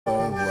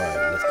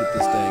get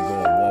this thing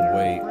going one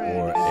way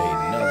or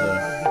another.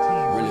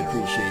 Really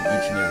appreciate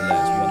each and every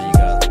last one of you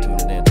guys for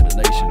tuning in to the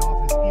nation.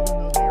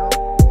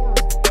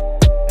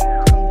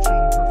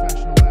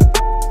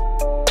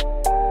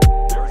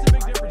 There's a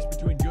big difference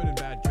between good and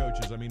bad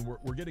coaches. I mean,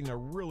 we're getting a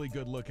really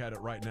good look at it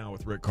right now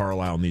with Rick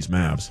Carlisle and these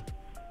Mavs.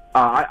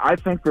 I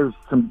think there's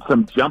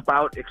some jump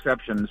out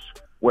exceptions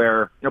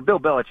where Bill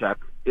Belichick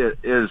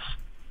is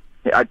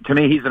to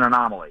me, he's an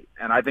anomaly,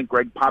 and I think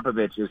Greg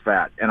Popovich is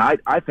that, and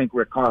I think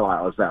Rick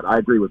Carlisle is that. I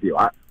agree with you.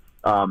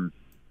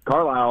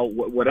 Carlisle,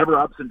 whatever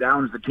ups and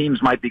downs the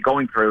teams might be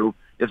going through,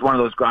 is one of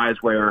those guys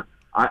where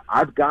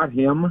I've got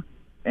him,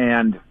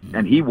 and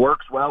he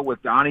works well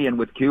with Donnie and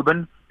with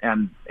Cuban,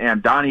 and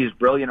Donnie is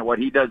brilliant at what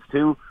he does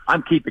too.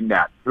 I'm keeping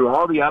that through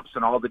all the ups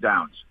and all the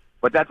downs.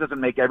 But that doesn't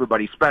make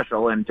everybody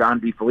special, and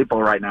John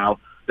DeFilippo right now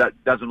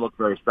doesn't look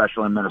very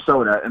special in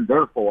Minnesota, and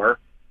therefore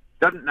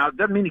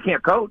doesn't mean he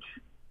can't coach.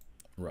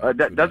 Right.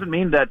 That doesn't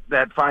mean that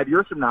 5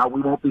 years from now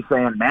we won't be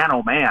saying, man,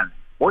 oh man,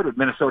 boy, did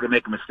Minnesota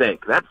make a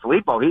mistake. That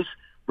Filippo, he's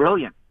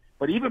brilliant.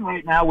 But even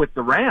right now with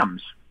the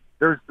Rams,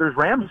 there's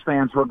Rams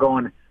fans who are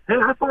going, hey,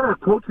 I thought our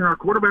coach and our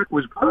quarterback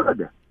was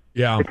good.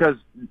 Yeah. Because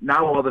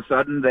now all of a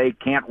sudden they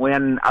can't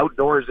win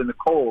outdoors in the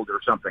cold or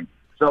something.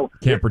 So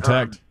Can't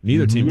protect.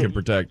 Neither team can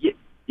protect.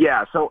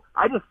 Yeah, so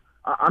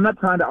I'm not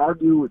trying to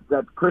argue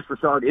that Chris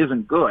Richard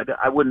isn't good.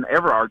 I wouldn't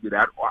ever argue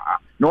that.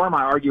 Nor am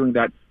I arguing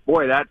that,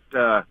 boy, that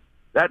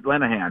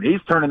Linehan, he's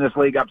turning this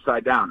league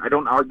upside down. I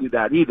don't argue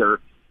that either.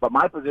 But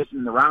my position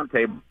in the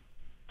roundtable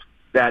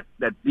that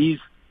these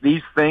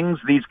things,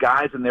 these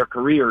guys and their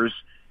careers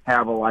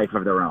have a life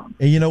of their own.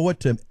 And you know what?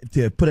 To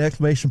put an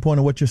exclamation point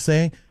on what you're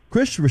saying,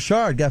 Chris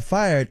Richard got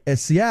fired at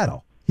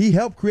Seattle. He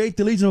helped create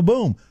the Legion of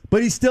Boom,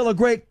 but he's still a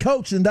great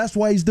coach, and that's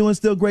why he's doing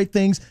still great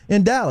things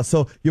in Dallas.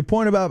 So your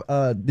point about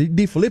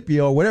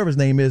DeFilippo or whatever his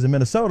name is in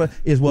Minnesota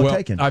is well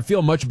taken. I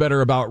feel much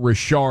better about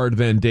Richard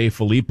than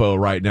DeFilippo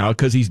right now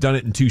because he's done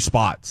it in two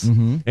spots,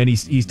 and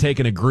he's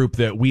taken a group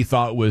that we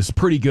thought was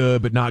pretty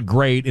good but not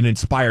great and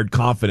inspired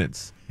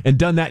confidence, and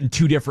done that in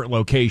two different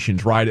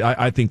locations. Right?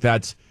 I think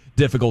that's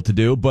difficult to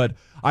do, but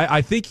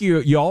I think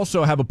you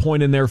also have a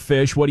point in there,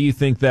 Fish. What do you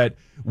think that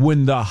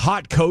when the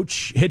hot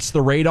coach hits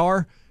the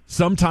radar?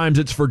 Sometimes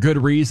it's for good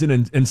reason,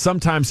 and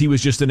sometimes he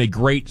was just in a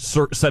great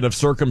set of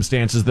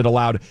circumstances that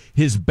allowed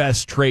his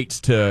best traits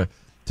to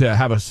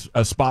have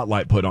a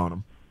spotlight put on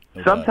him.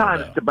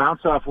 Sometimes, to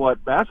bounce off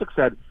what Bassick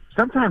said,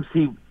 sometimes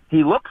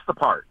he looks the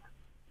part.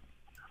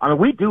 I mean,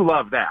 we do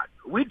love that.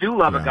 We do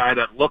love a guy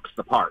that looks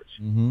the part.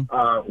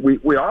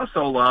 We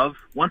also love,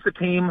 once a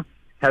team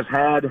has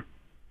had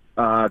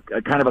a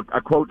kind of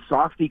a quote,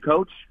 softy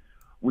coach,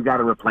 we got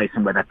to replace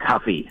him with a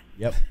toughie.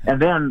 Yep.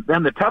 And then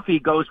the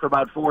toughie goes for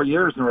about 4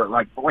 years, and we're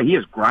like, boy, he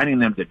is grinding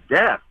them to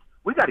death.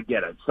 We got to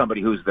get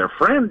somebody who's their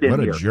friend in What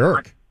here. a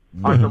jerk.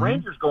 Aren't the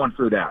Rangers going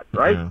through that,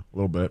 right? Yeah, a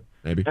little bit,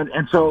 maybe.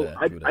 And so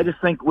I just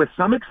think with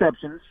some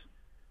exceptions,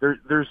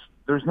 there's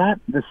not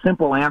the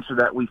simple answer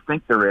that we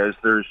think there is.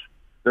 There's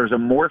a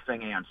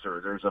morphing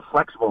answer. There's a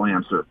flexible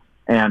answer.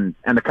 And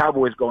the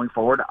Cowboys going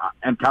forward,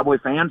 and Cowboy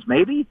fans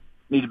maybe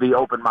need to be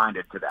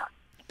open-minded to that.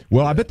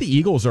 Well, I bet the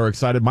Eagles are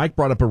excited. Mike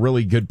brought up a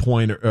really good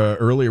point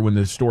earlier when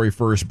the story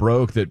first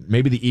broke that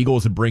maybe the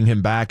Eagles would bring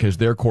him back as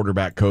their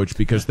quarterback coach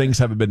because things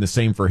haven't been the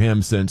same for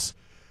him since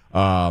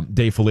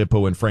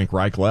DeFilippo and Frank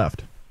Reich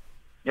left.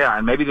 Yeah,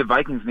 and maybe the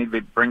Vikings need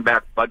to bring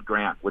back Bud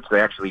Grant, which they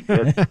actually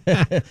did.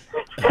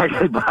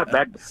 Actually brought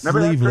back.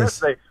 Remember Sleeveless,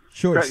 that, Chris?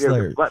 short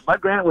sleeve.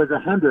 Bud Grant was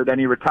 100, and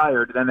he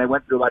retired. And then they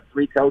went through like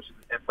 3 coaches,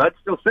 and Bud's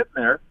still sitting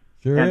there.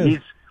 Sure and is.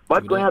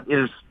 Bud Grant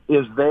is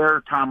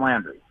their Tom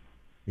Landry.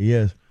 He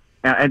is.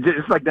 And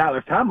just like that,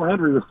 if Tom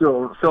Landry was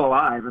still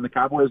alive, and the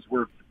Cowboys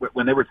were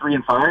when they were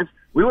 3-5,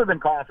 we would have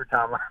been calling for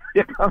Tom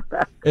Landry to come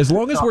back. As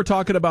long as we're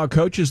talking about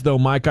coaches, though,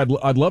 Mike,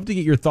 I'd love to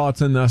get your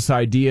thoughts on this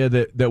idea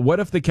that what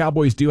if the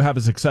Cowboys do have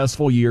a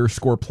successful year,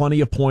 score plenty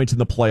of points in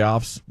the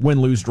playoffs,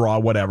 win, lose, draw,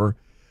 whatever,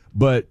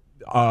 but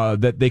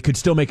that they could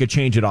still make a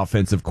change at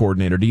offensive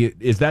coordinator?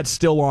 Is that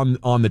still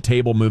on the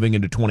table moving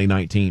into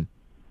 2019?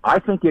 I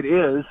think it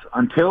is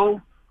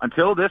until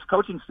this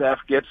coaching staff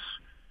gets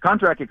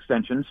contract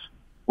extensions,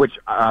 which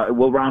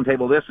we'll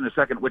roundtable this in a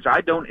second, which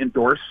I don't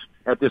endorse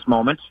at this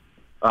moment.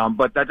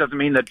 But that doesn't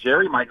mean that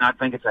Jerry might not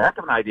think it's a heck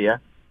of an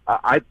idea.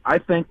 I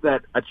think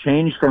that a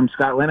change from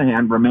Scott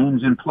Linehan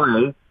remains in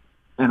play,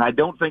 and I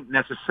don't think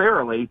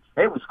necessarily,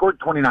 hey, we scored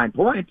 29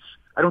 points.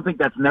 I don't think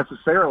that's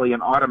necessarily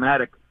an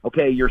automatic,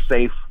 okay, you're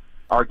safe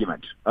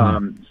argument.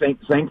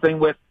 Same thing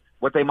with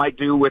what they might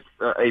do with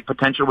a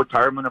potential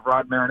retirement of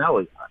Rod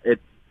Marinelli.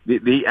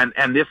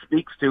 And this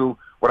speaks to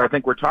what I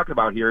think we're talking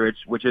about here,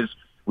 which is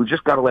we've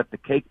just got to let the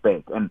cake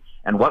bake.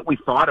 And what we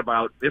thought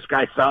about this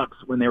guy sucks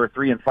when they were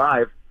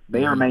 3-5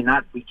 may or may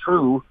not be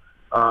true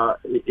as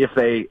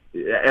they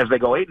go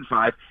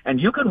 8-5. And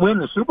you can win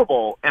the Super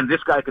Bowl, and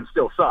this guy can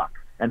still suck.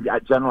 And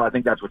General, I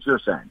think that's what you're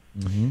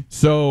saying.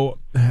 So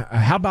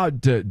how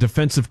about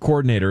defensive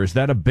coordinator? Is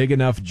that a big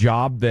enough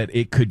job that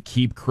it could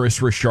keep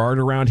Chris Richard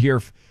around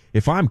here?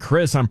 if I'm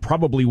Chris, I'm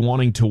probably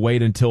wanting to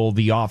wait until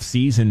the off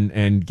season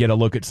and get a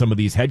look at some of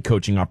these head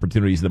coaching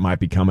opportunities that might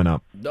be coming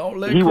up. Don't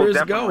let He will Chris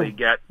definitely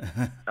go.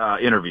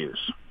 get interviews.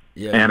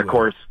 Yeah, and, of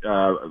course,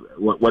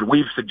 what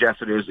we've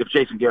suggested is if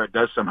Jason Garrett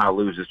does somehow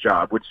lose his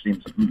job, which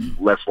seems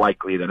less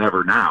likely than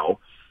ever now,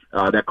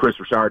 that Chris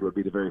Richard would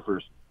be the very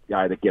first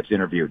guy that gets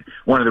interviewed.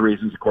 One of the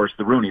reasons, of course,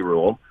 the Rooney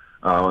Rule.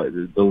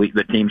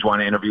 The teams want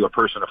to interview a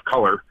person of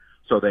color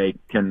so they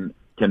can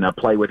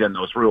play within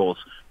those rules.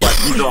 But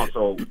he's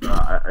also,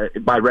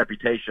 by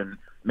reputation,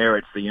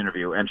 merits the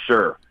interview. And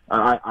sure,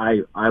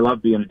 I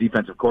love being a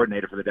defensive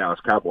coordinator for the Dallas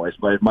Cowboys,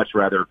 but I'd much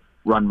rather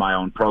run my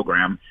own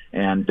program.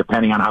 And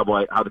depending on how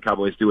the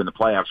Cowboys do in the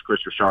playoffs, Chris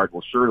Richard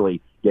will surely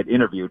get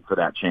interviewed for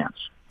that chance.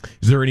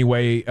 Is there any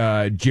way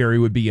Jerry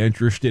would be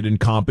interested in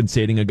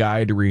compensating a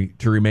guy to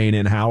remain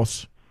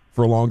in-house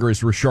for longer?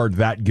 Is Richard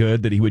that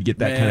good that he would get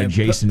that kind of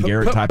Jason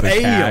Garrett type of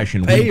cash?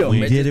 And pay him.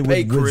 He did it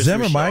with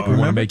Zimmer, Mike. We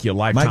want to make you a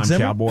lifetime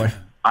Cowboy.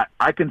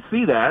 I can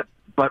see that,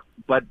 but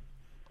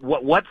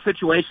what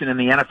situation in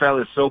the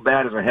NFL is so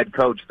bad as a head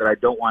coach that I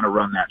don't want to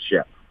run that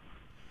ship?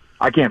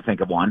 I can't think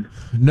of one.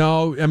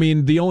 No, I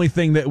mean, the only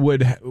thing that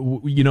would,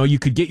 you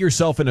could get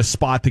yourself in a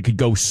spot that could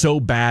go so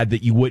bad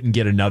that you wouldn't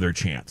get another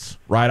chance,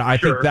 right? I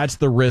think that's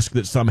the risk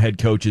that some head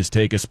coaches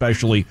take,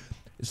 especially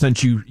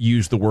since you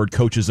use the word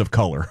coaches of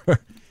color.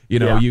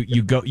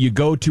 You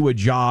go to a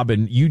job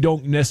and you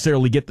don't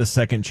necessarily get the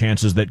second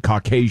chances that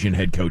Caucasian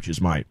head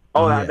coaches might.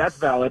 Oh, that's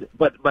valid.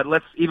 But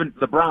let's even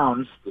the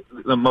Browns,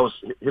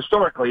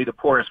 historically the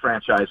poorest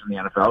franchise in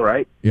the NFL,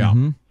 right? Yeah.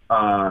 Mm-hmm.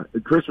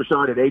 Chris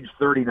Richard at age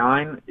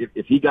 39,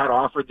 if he got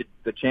offered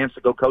the chance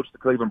to go coach the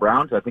Cleveland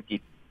Browns, I think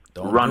he'd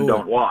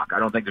don't walk. I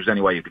don't think there's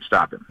any way you could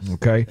stop him.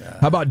 Okay. Yeah.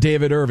 How about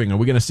David Irving? Are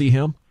we going to see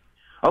him?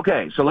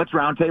 Okay, so let's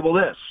roundtable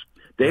this.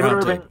 David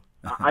Irving,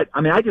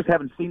 I just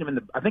haven't seen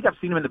him I think I've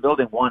seen him in the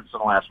building once in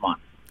the last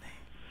month.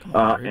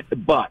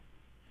 But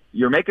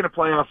you're making a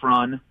playoff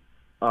run.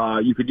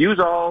 You could use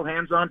all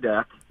hands on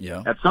deck.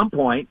 Yeah. At some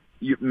point,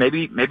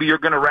 maybe you're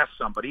going to rest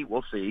somebody.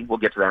 We'll see. We'll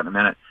get to that in a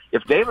minute.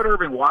 If David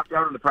Irving walked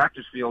out on the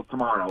practice field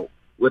tomorrow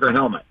with a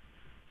helmet,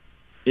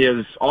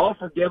 is all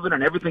forgiven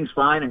and everything's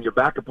fine and you're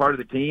back a part of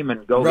the team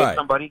and go hit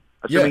somebody,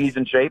 assuming he's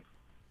in shape?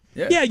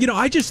 Yeah,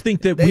 I just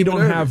think that we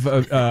don't have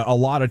a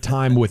lot of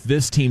time with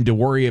this team to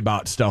worry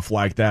about stuff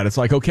like that. It's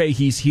like, okay,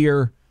 he's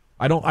here.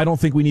 I don't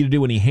think we need to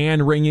do any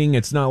hand wringing.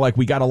 It's not like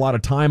we got a lot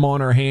of time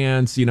on our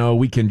hands.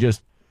 We can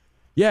just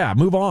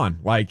move on.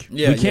 Like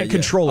we can't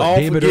control it.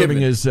 David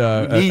Irving is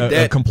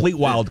a complete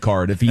wild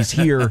card. If he's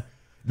here,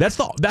 that's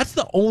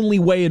the only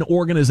way an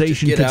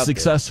organization can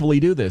successfully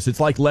do this.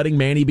 It's like letting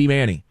Manny be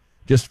Manny.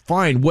 Just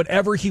fine,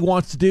 whatever he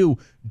wants to do.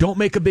 Don't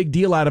make a big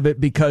deal out of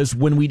it because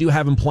when we do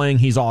have him playing,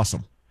 he's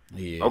awesome.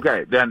 Yeah.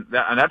 Okay, then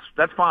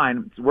that's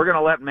fine. We're going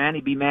to let Manny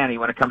be Manny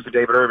when it comes to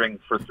David Irving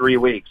for 3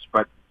 weeks,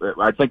 but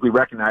I think we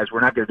recognize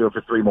we're not going to do it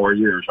for 3 more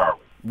years, are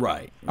we?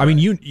 Right. I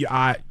mean,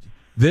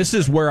 this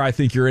is where I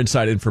think your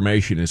inside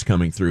information is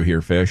coming through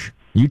here, Fish.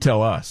 You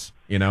tell us,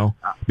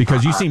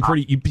 because you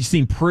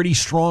seem pretty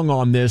strong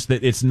on this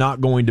that it's not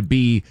going to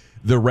be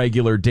the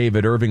regular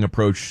David Irving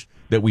approach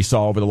that we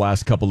saw over the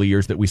last couple of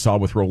years, that we saw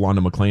with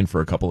Rolando McClain for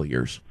a couple of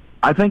years.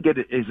 I think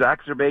it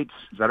exacerbates.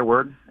 Is that a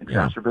word?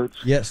 Exacerbates.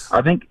 Yeah. Yes.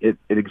 I think it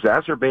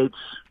exacerbates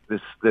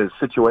the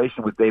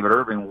situation with David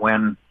Irving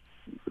when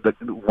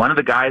one of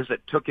the guys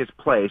that took his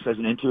place as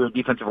an interior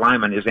defensive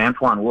lineman is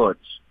Antoine Woods,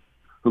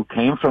 who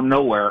came from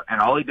nowhere,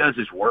 and all he does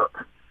is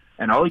work,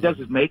 and all he does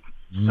is make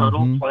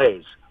subtle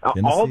plays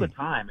all the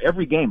time,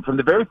 every game. From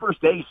the very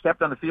first day he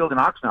stepped on the field in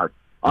Oxnard,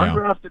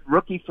 undrafted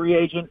rookie free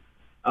agent,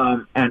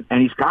 and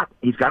he's got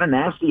a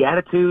nasty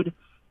attitude,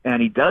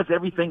 and he does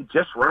everything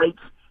just right.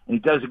 And he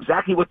does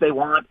exactly what they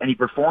want, and he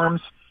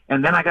performs.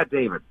 And then I got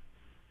David.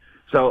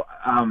 So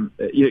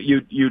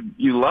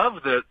you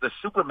love the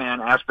Superman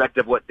aspect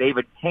of what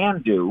David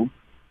can do,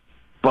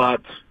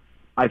 but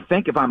I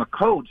think if I'm a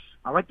coach,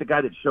 I like the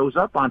guy that shows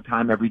up on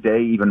time every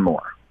day even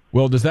more.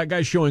 Well, does that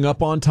guy showing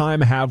up on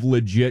time have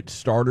legit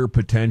starter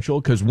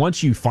potential? Because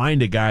once you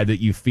find a guy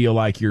that you feel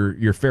like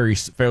you're fairly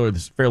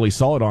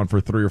solid on for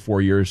 3 or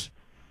 4 years,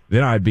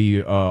 then I'd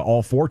be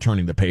all for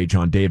turning the page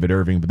on David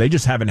Irving. But they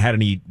just haven't had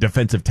any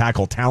defensive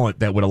tackle talent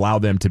that would allow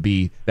them to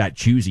be that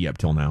choosy up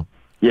till now.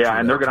 Yeah,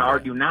 and they're going to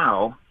argue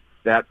now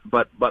that,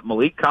 but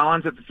Malik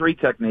Collins at the 3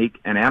 technique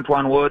and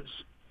Antoine Woods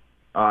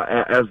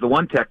as the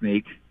 1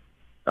 technique,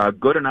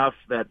 good enough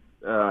that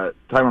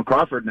Tyron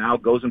Crawford now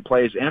goes and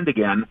plays end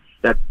again.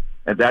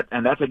 And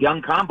that's a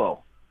young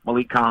combo,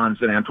 Malik Collins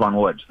and Antoine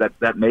Woods.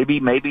 That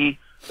maybe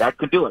that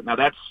could do it. Now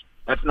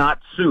that's not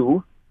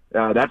Sue,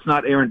 that's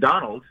not Aaron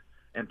Donald.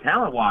 And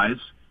talent-wise,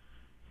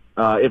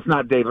 it's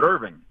not David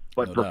Irving.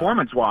 But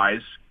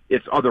performance-wise,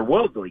 it's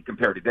otherworldly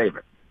compared to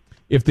David.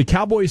 If the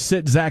Cowboys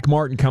sit Zach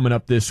Martin coming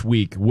up this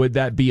week, would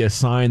that be a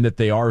sign that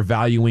they are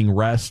valuing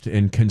rest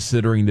and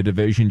considering the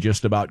division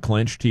just about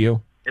clinched to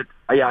you?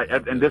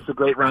 And this is a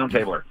great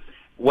roundtabler.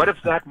 What if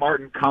Zach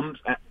Martin comes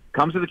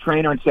to the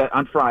trainer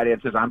on Friday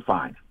and says, I'm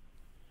fine?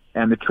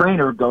 And the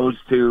trainer goes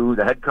to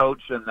the head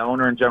coach and the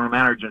owner and general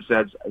manager and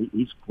says,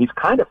 he's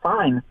kind of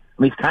fine.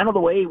 he's kind of the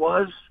way he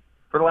was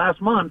for the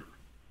last month.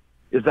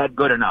 Is that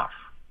good enough?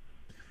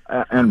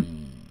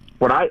 And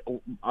what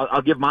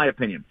I'll give my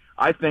opinion.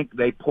 I think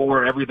they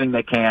pour everything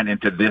they can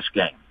into this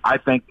game. I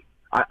think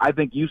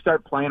you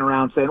start playing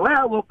around saying,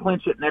 well, we'll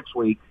clinch it next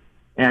week,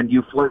 and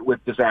you flirt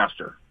with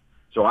disaster.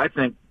 So I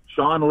think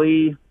Sean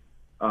Lee,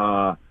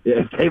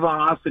 if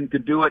Tavon Austin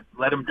could do it,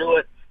 let him do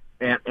it.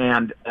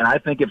 And I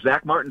think if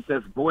Zach Martin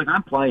says, boys,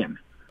 I'm playing,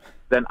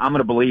 then I'm going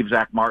to believe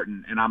Zach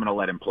Martin, and I'm going to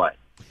let him play.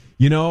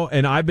 You know,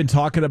 and I've been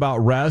talking about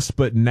rest,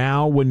 but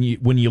now when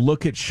you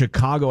look at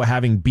Chicago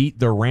having beat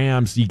the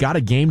Rams, you got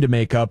a game to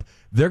make up.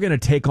 They're going to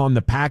take on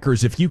the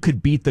Packers. If you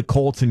could beat the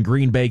Colts and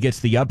Green Bay gets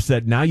the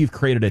upset, now you've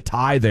created a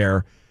tie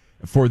there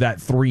for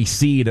that 3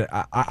 seed.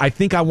 I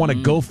think I want to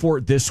go for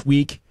it this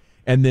week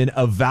and then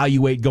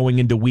evaluate going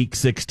into Week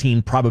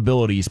 16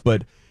 probabilities.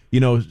 But, you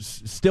know,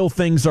 still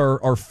things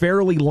are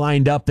fairly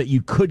lined up that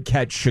you could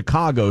catch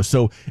Chicago.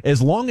 So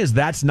as long as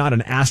that's not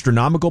an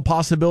astronomical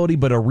possibility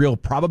but a real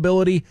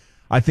probability,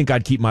 I think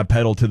I'd keep my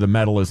pedal to the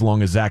metal as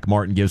long as Zach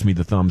Martin gives me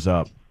the thumbs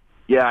up.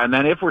 Yeah, and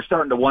then if we're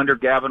starting to wonder,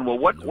 Gavin, well,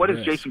 what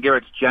is Jason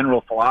Garrett's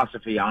general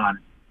philosophy on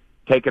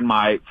taking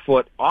my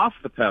foot off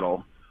the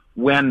pedal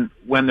when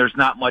there's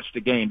not much to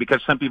gain?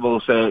 Because some people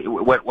will say,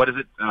 what is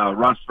it,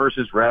 rust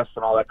versus rest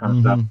and all that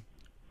kind of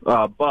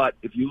stuff. But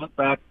if you look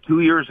back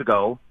 2 years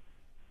ago,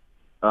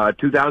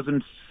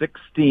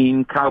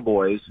 2016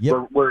 Cowboys,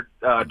 where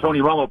Tony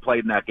Romo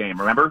played in that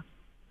game, remember?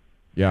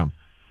 Yeah.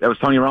 That was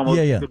Tony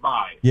Romo's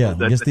goodbye. Yeah,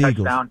 the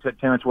touchdown to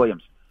Terrence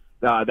Williams.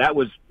 That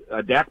was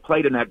Dak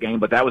played in that game,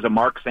 but that was a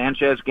Mark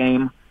Sanchez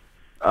game.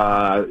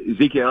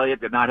 Ezekiel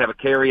Elliott did not have a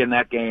carry in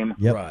that game.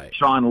 Yep. Right.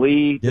 Sean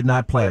Lee did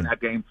not play in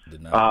that game.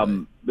 Did not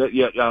play.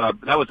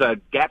 That was a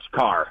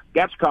Gatchkar.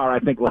 Gatchkar, I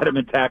think, led him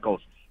in tackles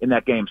in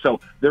that game.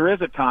 So there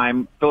is a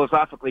time,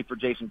 philosophically, for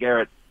Jason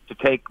Garrett to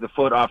take the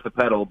foot off the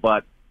pedal,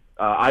 but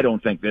I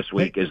don't think this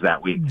week is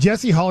that week.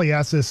 Jesse Hawley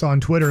asked this on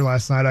Twitter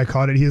last night. I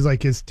caught it. He was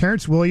like, "Is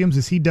Terrence Williams?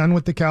 Is he done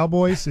with the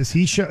Cowboys? Is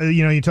he?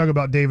 You talk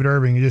about David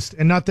Irving,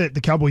 and not that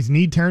the Cowboys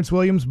need Terrence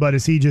Williams, but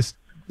is he just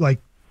like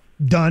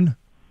done?"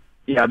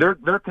 Yeah, they're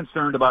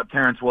concerned about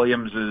Terrence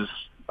Williams'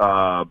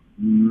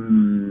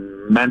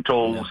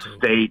 mental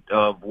state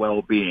of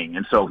well-being,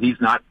 and so he's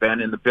not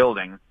been in the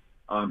building.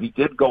 He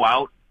did go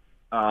out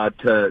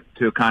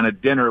to kind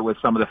of dinner with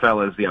some of the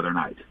fellas the other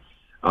night.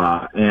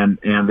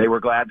 And they were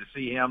glad to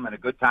see him, and a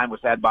good time was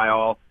had by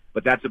all.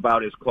 But that's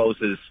about as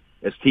close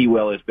as T.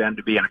 Will has been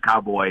to being a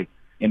Cowboy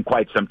in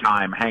quite some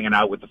time, hanging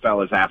out with the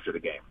fellas after the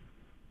game.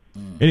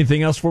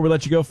 Anything else before we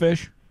let you go,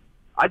 Fish?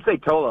 I'd say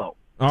Tolo.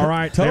 All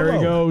right, there he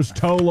goes,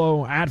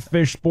 Tolo at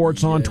Fish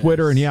Sports on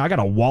Twitter. And yeah, I got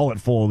a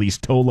wallet full of these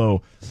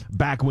Tolo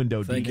back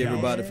window Thank decals.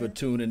 everybody for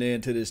tuning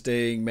in to this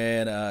thing,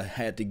 man. I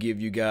had to give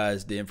you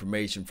guys the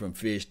information from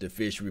Fish, the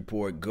Fish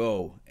Report.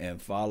 Go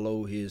and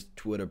follow his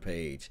Twitter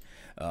page.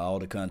 All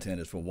the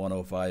content is from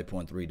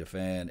 105.3 The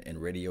Fan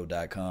and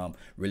radio.com.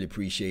 Really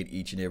appreciate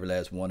each and every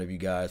last one of you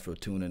guys for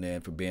tuning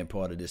in, for being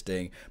part of this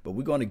thing. But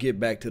we're going to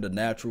get back to the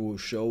natural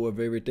show of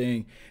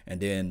everything, and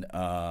then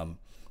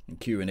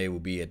Q&A will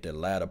be at the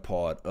latter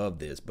part of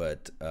this.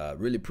 But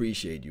really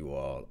appreciate you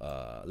all.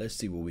 Let's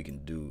see what we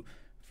can do.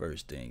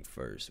 First thing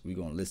first, we're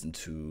going to listen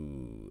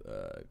to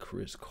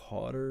Chris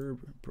Carter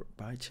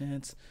by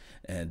chance,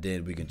 and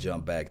then we can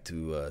jump back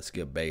to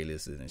Skip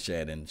Bayless and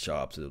Shannon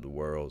Sharps of the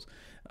world.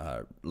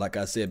 Like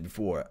I said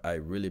before, I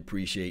really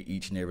appreciate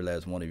each and every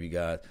last one of you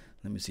guys.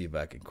 Let me see if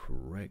I can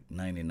correct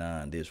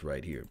 99, this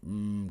right here.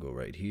 Go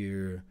right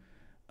here.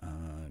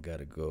 Got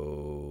to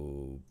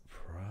go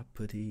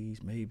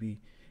properties maybe.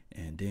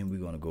 And then we're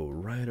going to go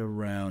right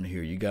around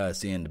here. You guys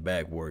seeing the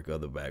back work,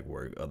 other back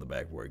work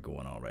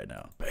going on right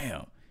now.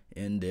 Bam.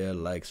 In there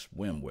like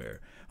swimwear.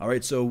 All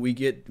right, so we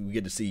get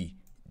to see,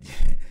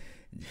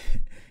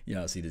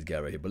 y'all see this guy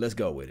right here, but let's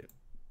go with it.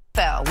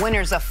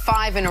 Winners of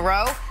 5 in a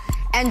row.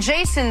 And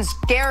Jason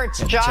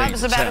Garrett's job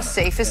is about as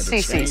safe as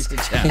CeCe's.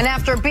 And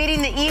after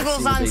beating the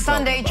Eagles on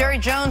Sunday, Jerry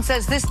Jones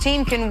says this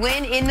team can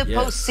win in the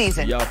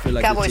postseason.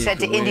 Like Cowboys head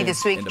to Indy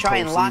this week to try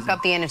and lock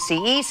up the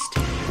NFC East.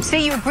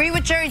 See, you agree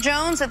with Jerry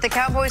Jones that the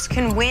Cowboys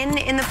can win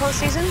in the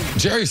postseason?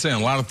 Jerry's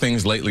saying a lot of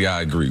things lately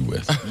I agree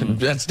with.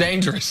 That's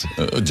dangerous.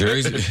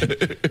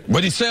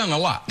 But he's saying a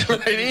lot.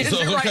 Right,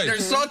 you're right.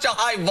 There's such a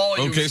high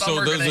volume. Okay,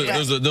 so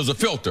there's a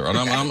filter, and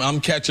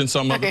I'm catching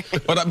some of it.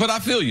 But I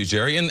feel you,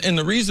 Jerry, and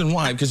the reason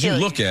why, because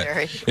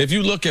if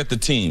you look at the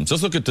teams,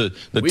 let's look at the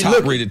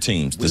top-rated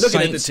teams. The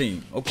Saints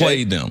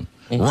played them.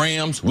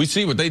 Rams, we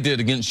see what they did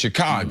against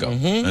Chicago.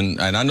 And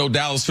I know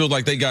Dallas feels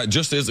like they got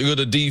just as good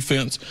a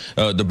defense.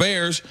 The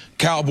Bears,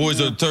 Cowboys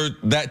are third,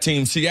 that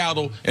team,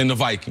 Seattle, and the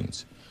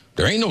Vikings.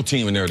 There ain't no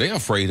team in there they're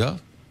afraid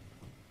of.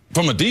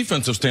 From a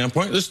defensive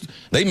standpoint,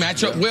 they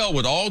match up well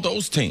with all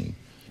those teams.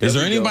 Is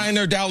there anybody in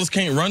there Dallas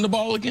can't run the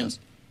ball against?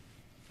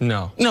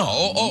 No.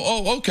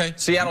 No. Okay.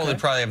 Seattle would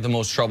probably have the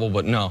most trouble,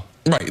 but no.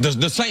 Right.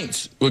 The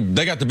Saints,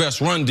 they got the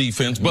best run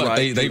defense, but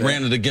they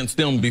ran it against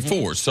them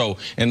before. So,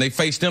 and they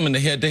faced them in the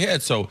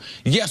head-to-head. So,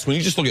 yes, when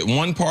you just look at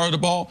one part of the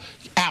ball,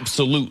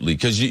 absolutely,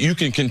 because you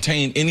can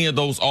contain any of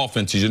those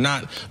offenses. You're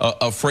not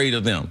afraid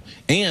of them.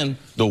 And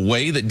the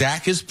way that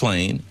Dak is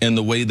playing and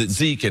the way that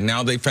Zeke, and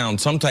now they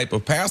found some type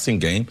of passing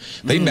game,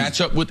 they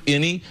match up with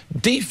any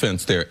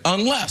defense there,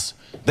 unless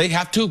they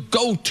have to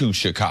go to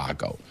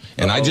Chicago.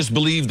 And I just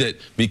believe that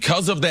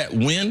because of that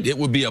win, it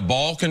would be a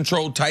ball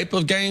control type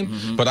of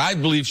game. But I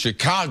believe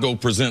Chicago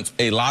presents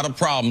a lot of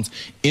problems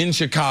in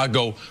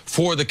Chicago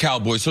for the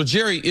Cowboys. So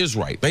Jerry is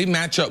right. They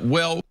match up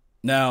well.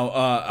 Now,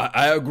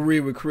 I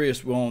agree with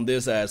Chris on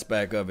this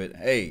aspect of it.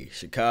 Hey,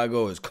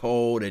 Chicago is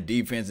cold. Their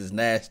defense is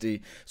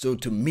nasty. So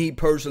to me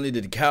personally,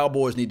 the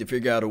Cowboys need to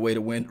figure out a way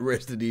to win the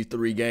rest of these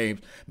 3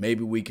 games.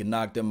 Maybe we can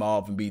knock them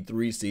off and be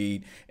 3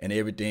 seed and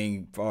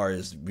everything far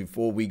as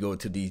before we go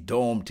to these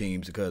dome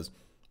teams, because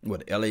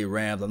with LA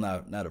Rams, I'm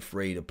not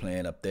afraid of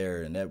playing up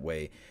there in that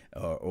way,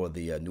 or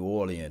the New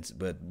Orleans,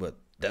 but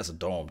that's a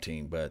dome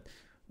team. But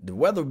the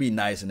weather would be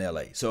nice in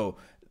LA. So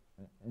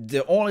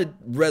the only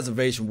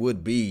reservation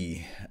would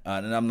be,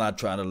 and I'm not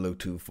trying to look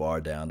too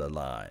far down the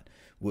line,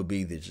 would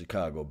be the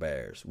Chicago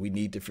Bears. We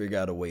need to figure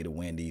out a way to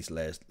win these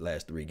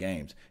last 3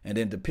 games. And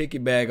then to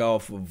piggyback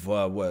off of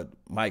what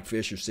Mike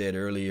Fisher said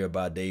earlier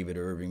about David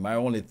Irving, my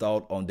only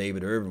thought on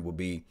David Irving would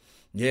be,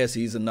 yes,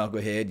 he's a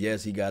knucklehead.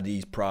 Yes, he got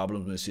these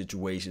problems and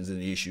situations and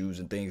issues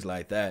and things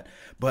like that.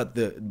 But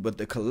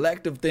the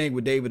collective thing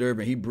with David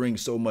Irving, he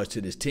brings so much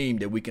to this team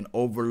that we can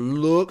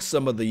overlook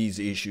some of these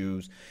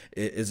issues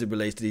as it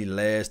relates to the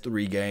last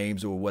 3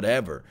 games or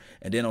whatever.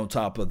 And then on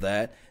top of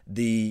that,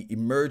 the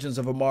emergence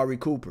of Amari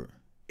Cooper.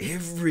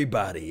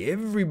 Everybody,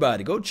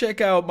 go check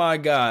out my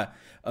guy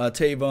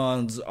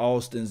Tavon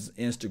Austin's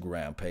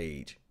Instagram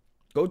page.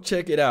 Go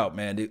check it out,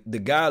 man. The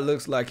guy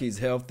looks like he's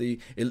healthy.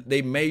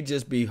 They may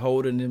just be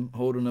holding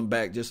him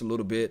back just a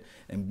little bit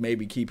and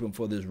maybe keep him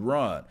for this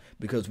run,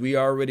 because we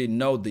already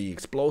know the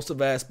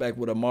explosive aspect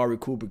what Amari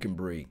Cooper can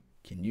bring.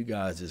 Can you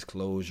guys just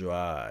close your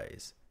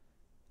eyes?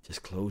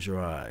 Just close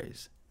your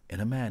eyes and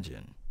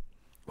imagine.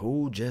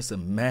 Oh, just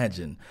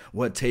imagine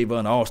what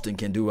Tavon Austin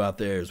can do out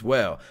there as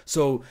well.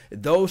 So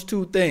those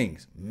 2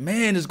 things,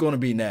 man, it's going to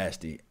be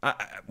nasty.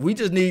 We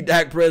just need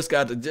Dak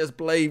Prescott to just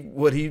play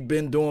what he's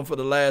been doing for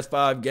the last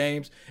 5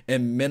 games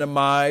and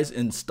minimize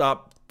and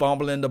stop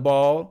fumbling the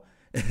ball.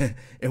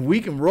 And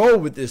we can roll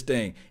with this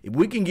thing. If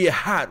we can get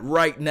hot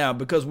right now,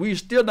 because we're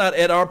still not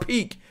at our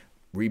peak.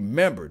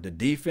 Remember, the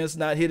defense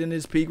not hitting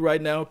its peak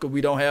right now because we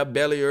don't have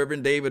Belly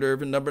Irvin, David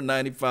Irvin, number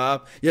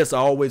 95. Yes, I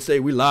always say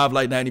we live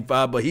like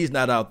 95, but he's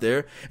not out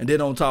there. And then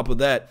on top of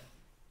that,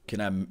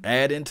 can I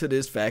add into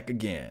this fact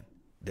again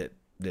that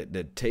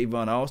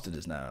Tavon Austin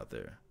is not out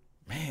there?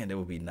 Man, that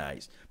would be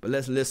nice. But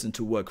let's listen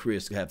to what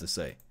Chris have to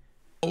say.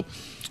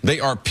 They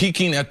are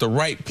peaking at the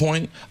right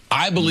point.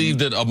 I believe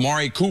that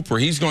Amari Cooper,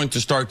 he's going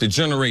to start to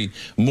generate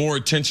more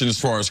attention as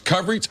far as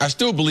coverage. I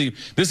still believe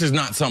this is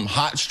not some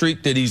hot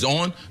streak that he's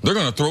on. They're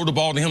going to throw the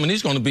ball to him, and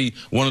he's going to be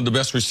one of the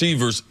best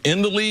receivers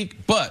in the league.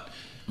 But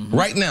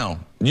right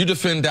now, you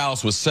defend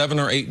Dallas with 7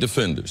 or 8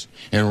 defenders.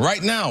 And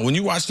right now, when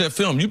you watch that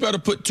film, you better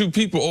put 2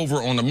 people over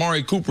on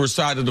Amari Cooper's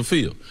side of the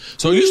field.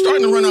 So you're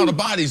starting to run out of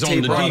bodies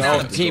on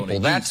the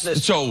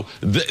defense. So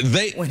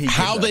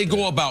how they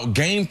go about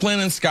game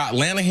planning Scott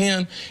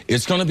Lanahan,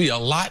 it's going to be a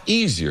lot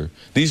easier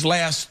these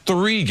last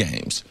 3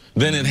 games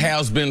than it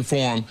has been for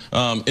him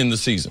in the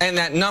season. And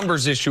that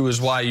numbers issue is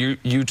why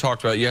you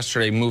talked about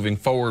yesterday moving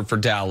forward for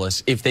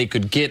Dallas. If they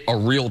could get a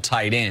real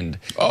tight end,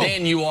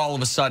 then you all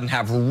of a sudden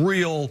have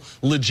real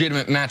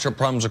legitimate matchup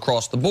problems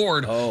across the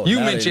board.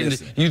 You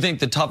mentioned you think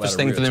the toughest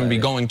thing for them would be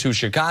going to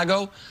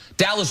Chicago.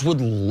 Dallas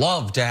would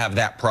love to have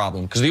that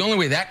problem, because the only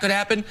way that could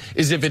happen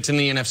is if it's in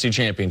the NFC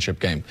Championship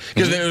game,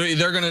 because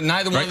they're going to,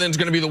 neither one of them is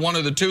going to be the one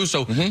or the 2.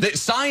 So they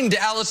sign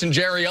Dallas and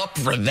Jerry up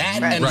for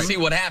that and see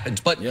what happens.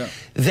 But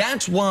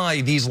that's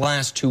why these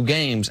last 2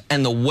 games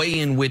and the way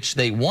in which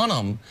they won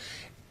them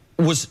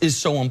is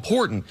so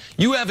important.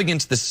 You have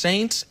against the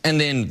Saints and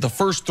then the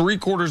first 3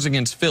 quarters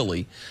against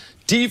Philly,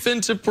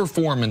 defensive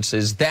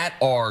performances that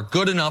are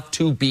good enough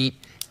to beat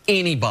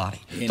anybody.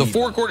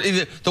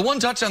 The one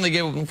touchdown they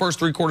gave in the first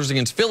 3 quarters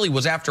against Philly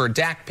was after a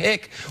Dak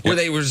pick where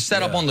they were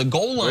set up on the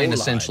goal line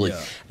essentially.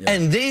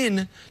 And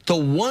then the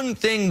one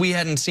thing we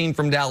hadn't seen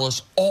from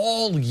Dallas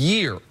all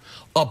year,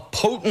 a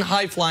potent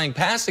high-flying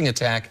passing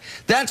attack,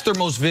 that's their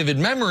most vivid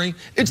memory.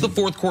 It's the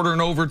 4th quarter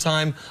and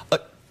overtime,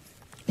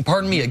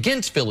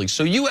 against Philly.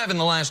 So you have in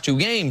the last 2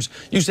 games,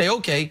 you say,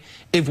 okay,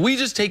 if we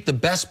just take the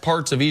best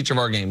parts of each of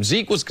our games,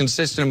 Zeke was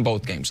consistent in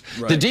both games.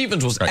 The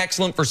defense was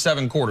excellent for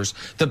 7 quarters.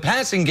 The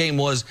passing game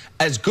was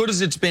as good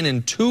as it's been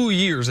in 2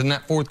 years in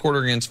that 4th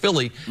quarter against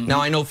Philly.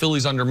 Now, I know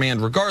Philly's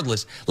undermanned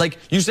regardless. Like,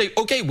 you say,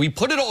 okay, we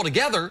put it all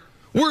together.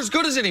 We're as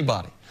good as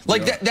anybody.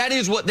 Like that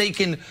is what they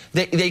can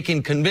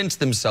convince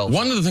themselves.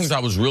 One of the things I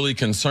was really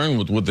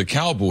concerned with the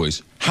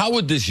Cowboys, how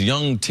would this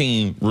young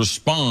team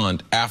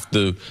respond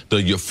after the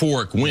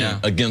euphoric win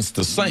against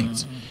the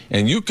Saints?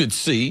 And you could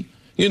see,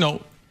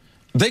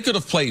 they could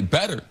have played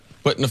better.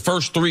 but in the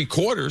first 3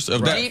 quarters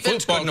of that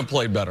defense football, couldn't have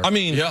played better. I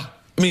mean,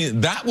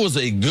 that was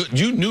a good,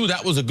 you knew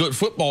that was a good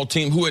football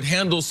team who had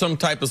handled some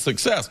type of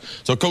success.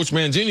 So Coach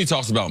Mangini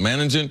talks about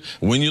managing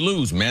when you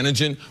lose,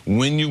 managing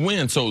when you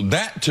win. So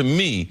that, to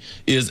me,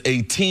 is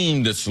a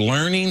team that's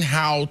learning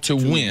how to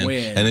win.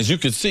 And as you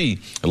can see,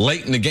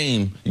 late in the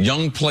game,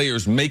 young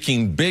players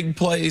making big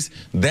plays,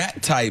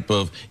 that type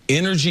of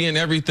energy and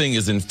everything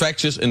is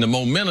infectious, and the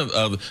momentum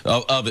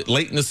of it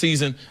late in the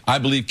season, I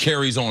believe,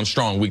 carries on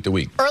strong week to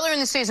week. Earlier in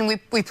the season,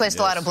 we placed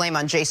a lot of blame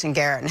on Jason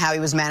Garrett and how he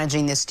was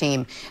managing this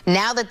team.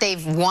 Now that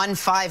they've won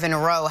 5 in a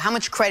row, how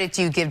much credit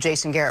do you give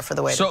Jason Garrett for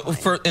the way they're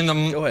playing? In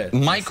the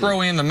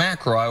micro and the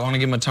macro, I want to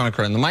give him a ton of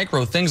credit. In the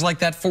micro, things like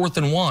that 4th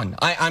and 1.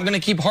 I'm going to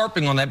keep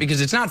harping on that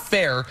because it's not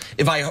fair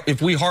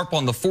if we harp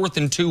on the 4th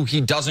and 2,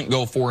 he doesn't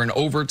go for in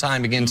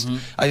overtime against,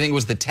 I think it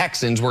was the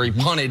Texans, where he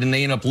punted and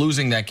they end up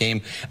losing that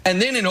game.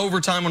 And then in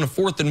overtime on a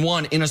 4th and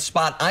 1 in a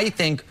spot, I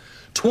think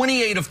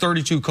 28 of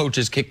 32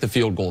 coaches kick the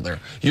field goal there.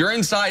 You're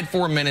inside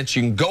 4 minutes.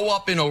 You can go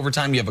up in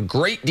overtime. You have a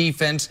great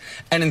defense.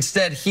 And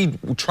instead, he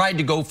tried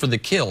to go for the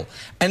kill.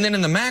 And then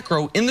in the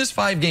macro, in this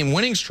 5-game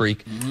winning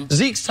streak,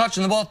 Zeke's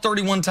touching the ball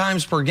 31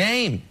 times per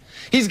game.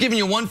 He's giving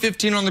you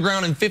 115 on the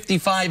ground and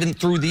 55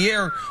 through the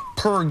air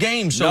per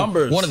game. So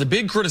one of the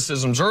big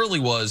criticisms early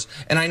was,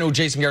 and I know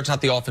Jason Garrett's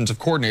not the offensive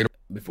coordinator.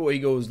 Before he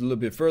goes a little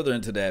bit further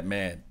into that,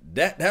 man,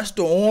 that's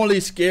the only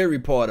scary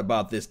part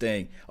about this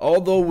thing.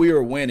 Although we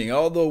are winning,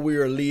 although we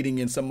are leading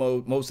in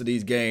most of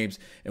these games,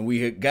 and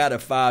we got a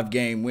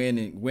 5-game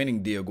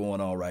winning deal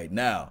going on right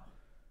now.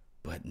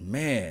 But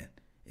man,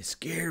 it's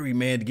scary,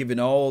 man, giving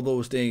all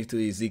those things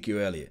to Ezekiel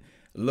Elliott.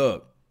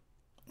 Look,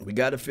 we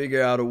got to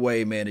figure out a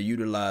way, man, to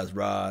utilize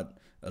Rod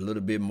a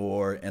little bit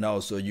more, and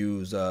also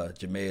use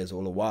Jameis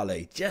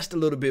Olawale just a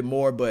little bit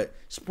more, but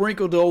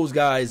sprinkle those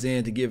guys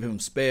in to give him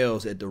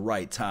spells at the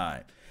right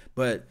time.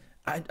 But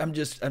I'm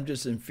just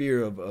in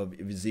fear of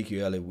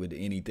Ezekiel Elliott with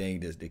anything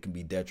that can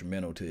be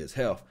detrimental to his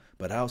health.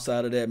 But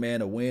outside of that,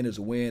 man, a win is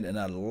a win, and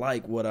I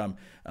like what I'm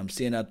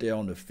seeing out there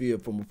on the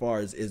field from as far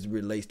as it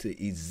relates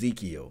to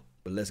Ezekiel.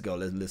 But let's go.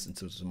 Let's listen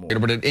to some more.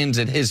 But it ends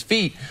at his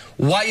feet.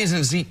 Why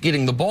isn't Zeke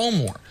getting the ball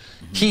more?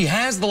 He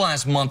has the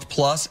last month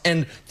plus,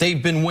 and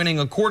they've been winning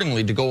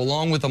accordingly to go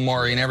along with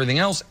Amari and everything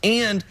else.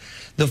 And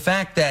the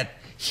fact that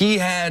he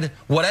had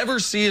whatever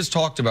C has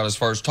talked about as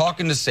far as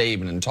talking to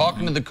Saban and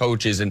talking to the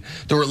coaches and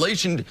the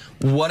relation,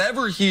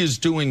 whatever he is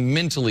doing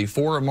mentally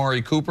for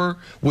Amari Cooper,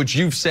 which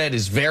you've said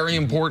is very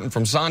important,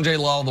 from Sanjay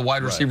Lal, the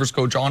wide receivers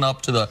coach, on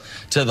up to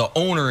the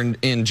owner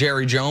in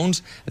Jerry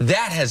Jones,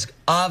 that has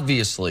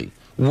obviously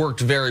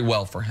worked very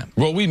well for him.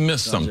 Well, we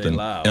missed something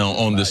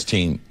on this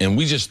team, and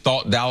we just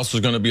thought Dallas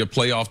was going to be a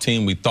playoff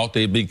team. We thought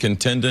they'd be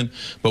contending,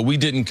 but we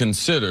didn't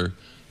consider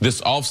this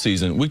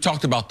offseason. We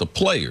talked about the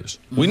players.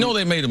 We know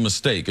they made a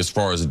mistake as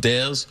far as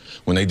Dez,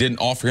 when they didn't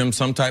offer him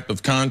some type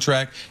of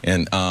contract,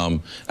 and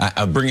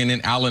bringing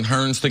in Allen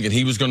Hurns thinking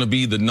he was going to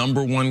be the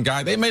 #1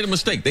 guy. They made a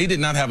mistake. They did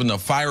not have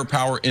enough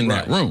firepower in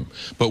that room.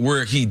 But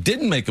where he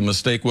didn't make a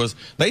mistake was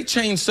they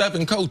changed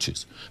 7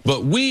 coaches.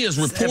 But we as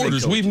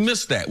reporters, we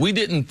missed that. We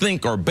didn't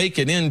think or bake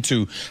it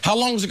into how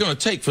long is it going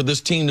to take for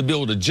this team to be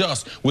able to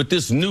adjust with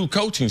this new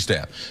coaching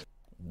staff.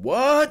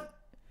 What?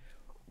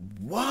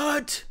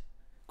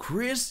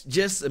 Chris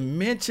just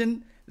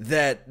mentioned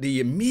that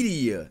the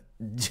media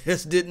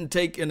just didn't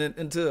take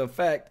into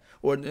effect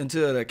or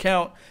into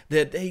account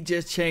that they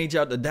just changed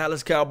out the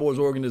Dallas Cowboys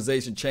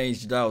organization,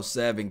 changed out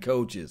 7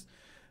 coaches.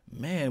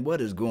 Man,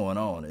 what is going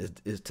on? Is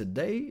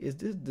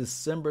this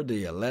December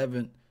the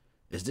 11th?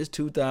 Is this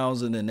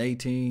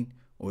 2018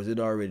 or is it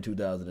already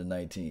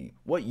 2019?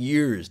 What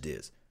year is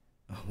this?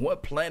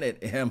 What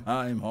planet am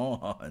I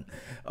on?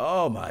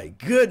 Oh, my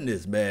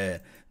goodness, man.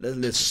 Let's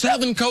listen.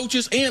 7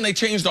 coaches, and they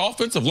changed the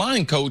offensive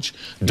line coach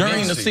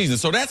during the season.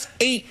 So that's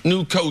 8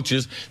 new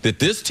coaches that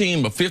this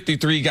team of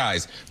 53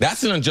 guys,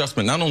 that's an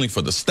adjustment not only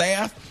for the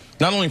staff,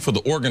 not only for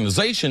the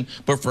organization,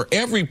 but for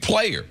every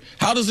player.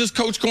 How does this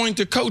coach going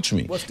to coach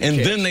me? And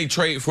then they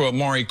trade for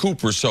Amari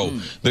Cooper. So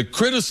the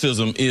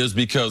criticism is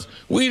because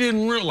we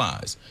didn't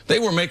realize they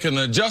were making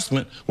an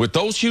adjustment with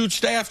those huge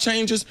staff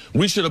changes.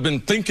 We should have been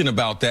thinking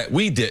about that.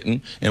 We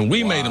didn't, and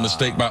we made a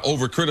mistake by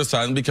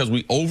over-criticizing because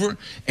we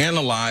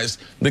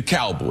over-analyzed the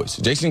Cowboys.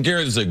 Jason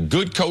Garrett is a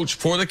good coach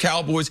for the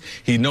Cowboys.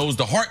 He knows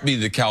the heartbeat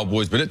of the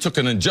Cowboys, but it took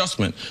an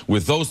adjustment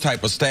with those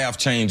type of staff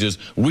changes.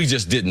 We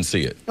just didn't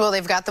see it. Well,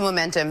 they've got the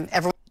momentum.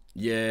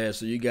 Yeah,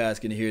 so you guys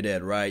can hear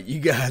that, right? You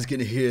guys can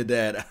hear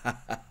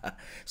that.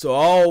 So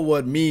all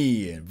what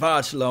me and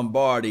Vash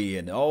Lombardi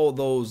and all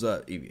those,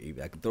 I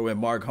can throw in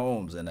Mark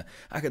Holmes, and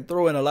I can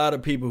throw in a lot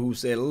of people who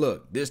said,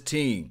 look, this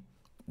team,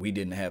 we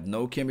didn't have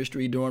no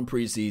chemistry during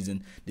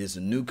preseason. There's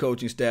a new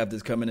coaching staff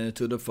that's coming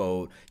into the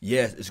fold.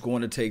 Yes, it's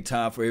going to take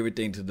time for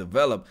everything to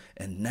develop.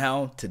 And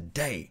now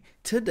today,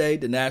 today,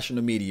 the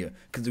national media,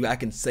 because I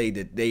can say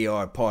that they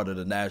are part of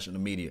the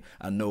national media.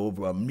 I know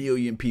over 1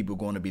 million people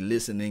going to be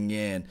listening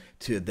in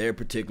to their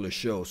particular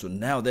show. So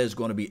now there's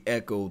going to be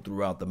echoed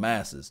throughout the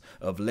masses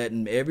of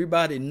letting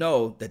everybody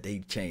know that they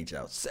changed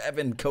out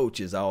 7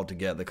 coaches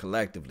altogether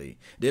collectively.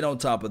 Then on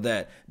top of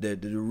that, the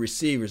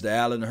receivers, the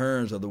Allen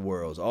Hearns of the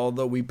world,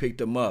 although we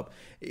picked him up,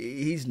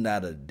 he's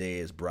not a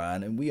Dez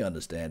Bryant, and we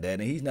understand that.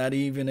 And he's not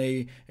even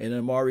an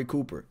Amari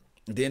Cooper.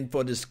 Then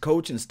for this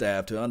coaching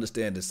staff to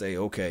understand, to say,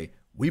 okay,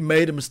 we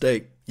made a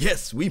mistake.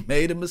 Yes, we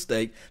made a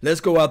mistake.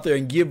 Let's go out there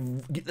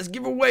and let's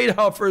give away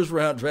our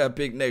first-round draft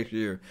pick next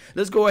year.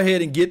 Let's go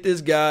ahead and get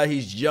this guy.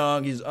 He's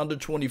young. He's under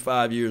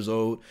 25 years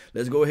old.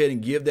 Let's go ahead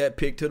and give that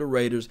pick to the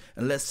Raiders,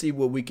 and let's see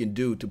what we can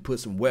do to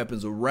put some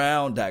weapons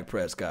around Dak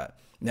Prescott.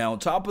 Now, on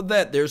top of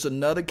that, there's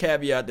another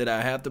caveat that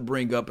I have to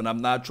bring up, and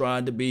I'm not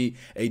trying to be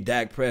a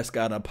Dak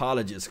Prescott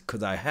apologist,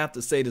 because I have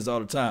to say this all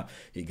the time.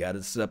 He got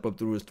to step up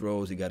through his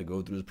throws. He got to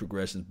go through his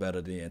progressions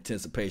better. The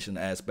anticipation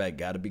aspect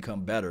got to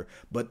become better.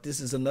 But this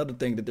is another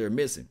thing that they're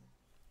missing.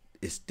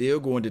 It's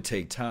still going to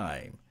take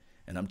time,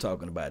 and I'm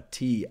talking about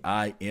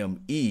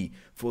time,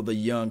 for the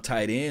young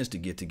tight ends to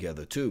get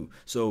together too.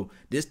 So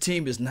this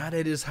team is not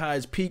at its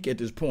highest peak at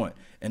this point.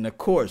 And of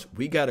course,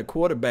 we got a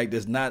quarterback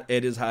that's not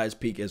at his highest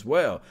peak as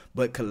well.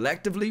 But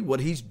collectively, what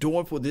he's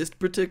doing for this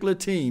particular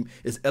team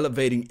is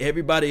elevating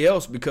everybody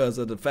else because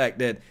of the fact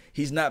that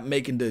he's not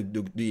making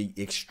the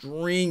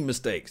extreme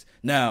mistakes.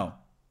 Now,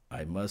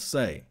 I must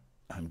say,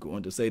 I'm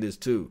going to say this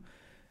too.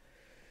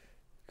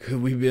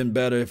 Could we have been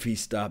better if he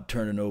stopped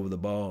turning over the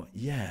ball?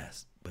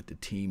 Yes. But the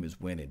team is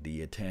winning,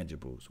 the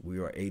intangibles. We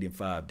are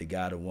 8-5. The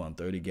guy that won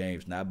 30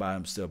 games, not by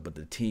himself, but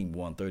the team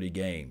won 30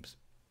 games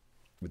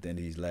within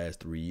these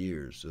last 3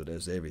 years. So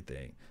that's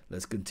everything.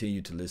 Let's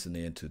continue to listen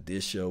in to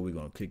this show. We're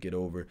going to kick it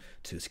over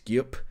to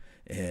Skip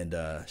and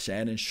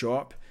Shannon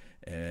Sharp.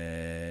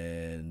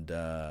 And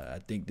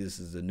I think this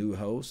is a new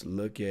host.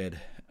 Look at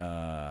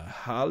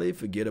Holly.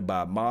 Forget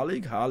about Molly.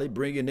 Holly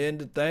bringing in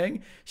the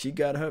thing. She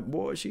got her,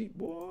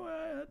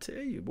 I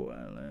tell you, boy,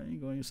 I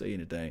ain't going to say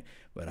anything.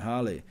 But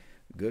Holly,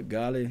 good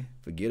golly,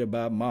 forget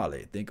about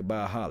Molly. Think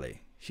about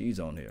Holly. She's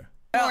on here.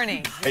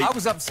 Morning. I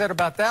was upset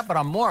about that, but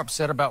I'm more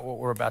upset about what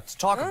we're about to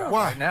talk about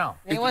right now.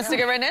 He wants to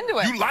get right into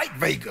it. You like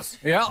Vegas.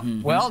 Yeah,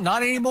 well,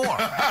 not anymore.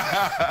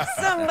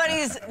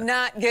 Somebody's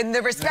not getting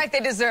the respect they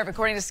deserve,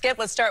 according to Skip.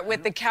 Let's start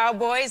with the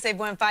Cowboys. They've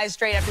won 5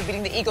 straight after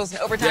beating the Eagles in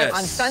overtime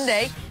on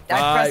Sunday.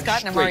 Dak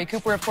Prescott and Amari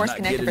Cooper, of course,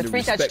 connected for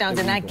 3 touchdowns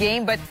in that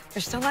game, but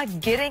they're still not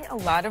getting a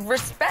lot of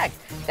respect.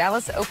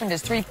 Dallas opened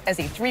as a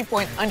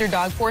 3-point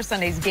underdog for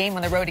Sunday's game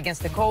on the road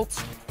against the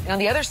Colts. And on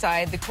the other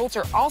side, the Colts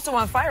are also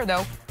on fire,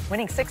 though,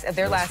 winning 6 of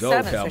their last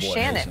 7. So,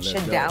 Shannon,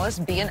 should Dallas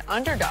be an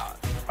underdog?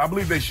 I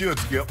believe they should,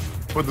 Skip.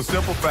 For the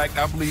simple fact,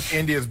 I believe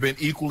Indy has been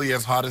equally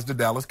as hot as the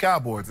Dallas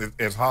Cowboys.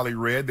 As Holly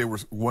read, they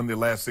won their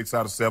last 6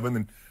 out of 7,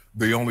 and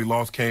the only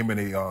loss came in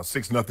a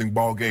 6-0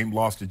 ball game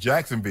loss to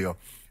Jacksonville.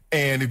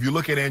 And if you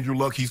look at Andrew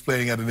Luck, he's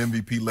playing at an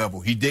MVP level.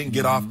 He didn't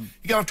get off.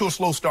 He got off to a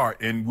slow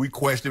start, and we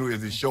questioned,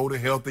 is his shoulder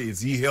healthy? Is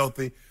he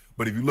healthy?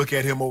 But if you look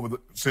at him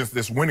since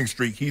this winning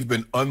streak, he's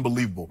been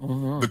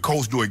unbelievable. The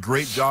Colts do a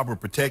great job of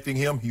protecting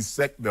him.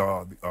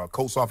 The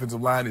Colts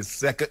offensive line is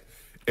second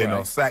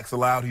in sacks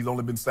allowed. He's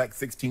only been sacked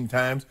 16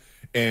 times.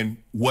 And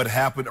what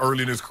happened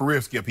early in his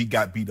career, Skip, he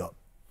got beat up.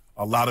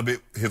 A lot of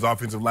it, his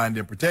offensive line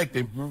didn't protect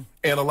him.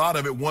 And a lot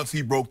of it, once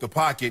he broke the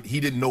pocket,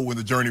 he didn't know when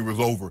the journey was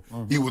over.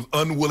 He was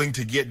unwilling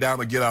to get down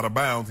or get out of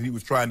bounds. He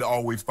was trying to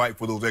always fight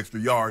for those extra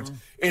yards.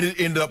 And it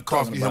ended up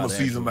costing him a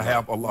season and a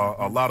half, a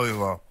lot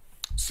of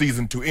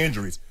season 2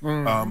 injuries.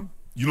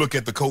 You look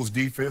at the Colts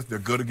defense, they're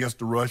good against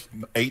the rush,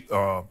 8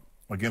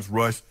 against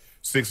rush,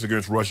 6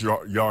 against rush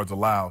yards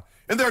allowed.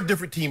 And they're a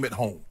different team at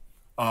home.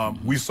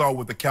 We saw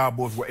what the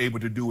Cowboys were able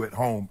to do at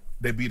home.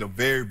 They beat a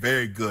very,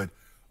 very good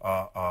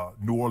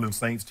New Orleans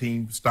Saints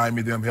team,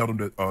 stymied them, held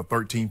them to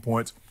 13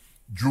 points.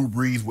 Drew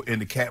Brees were in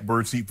the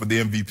catbird seat for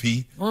the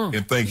MVP,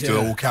 and thanks to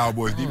the old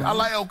Cowboys defense. I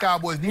like old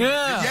Cowboys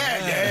defense.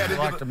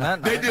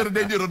 They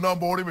did a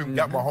number on him and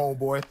got my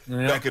homeboy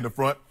back in the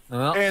front.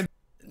 And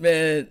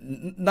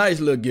man, nice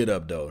little get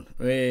up though.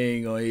 We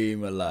ain't gonna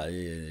even lie.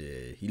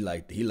 Yeah. He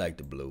liked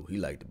the blue. He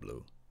liked the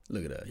blue.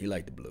 Look at that. He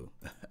liked the blue.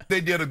 They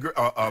did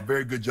a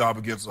very good job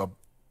against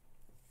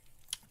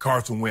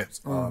Carson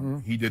Wentz.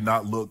 He did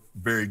not look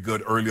very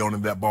good early on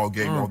in that ball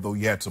game, although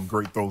he had some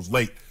great throws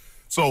late.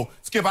 So,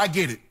 Skip, I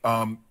get it.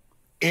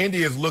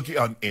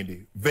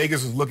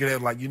 Vegas is looking at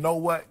it like, you know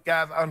what,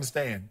 guys, I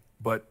understand.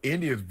 But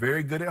Indy is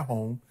very good at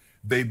home.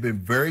 They've been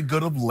very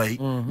good of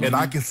late. And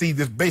I can see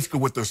this basically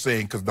what they're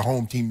saying, because the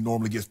home team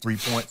normally gets 3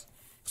 points.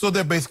 So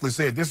they're basically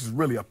saying this is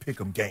really a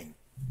pick 'em game.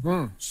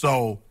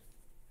 So,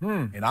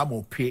 and I'm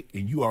going to pick,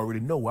 and you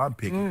already know I'm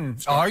picking.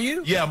 Are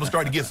you? Yeah, I'm going to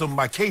start to get some of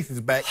my cases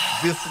back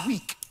this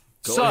week.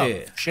 Go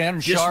ahead.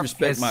 Shannon Sharp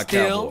has my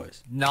still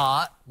Cowboys.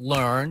 not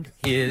learned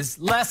his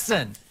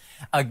lesson.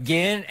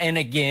 Again and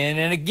again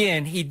and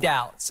again, he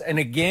doubts. And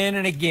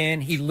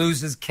again, he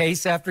loses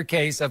case after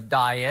case of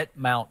Diet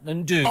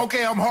Mountain Dew.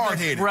 Okay, I'm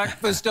hard-headed.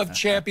 Breakfast of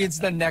champions,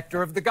 the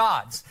nectar of the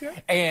gods.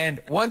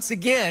 And once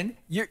again,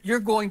 you're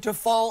going to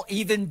fall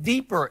even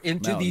deeper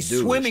into the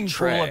swimming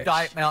pool of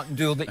Diet Mountain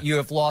Dew that you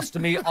have lost to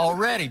me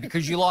already,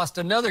 because you lost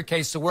another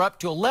case. So we're up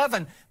to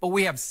 11, but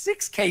we have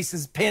 6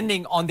 cases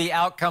pending on the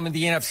outcome of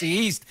the NFC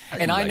East.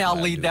 And I now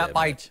lead that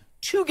by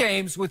 2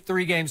 games with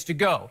 3 games to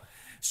go.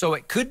 So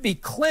it could be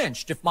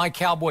clinched if my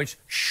Cowboys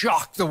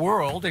shock the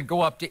world and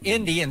go up to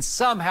Indy and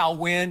somehow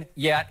win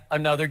yet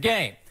another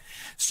game.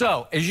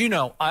 So, as you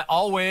know, I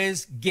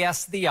always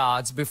guess the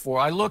odds before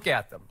I look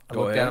at them. I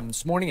looked at them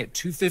this morning at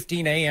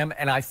 2:15 a.m.,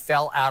 and I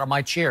fell out of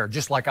my chair,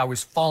 just like I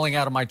was falling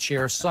out of my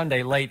chair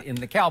Sunday late in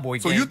the Cowboy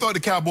game. So you thought the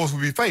Cowboys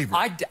would be favored?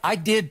 I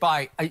did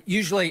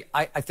usually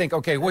I think,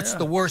 okay, what's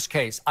the worst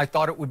case? I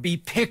thought it would be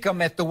pick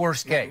 'em at the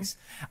worst case.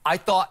 I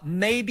thought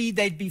maybe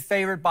they'd be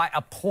favored by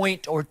a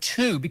point or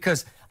 2,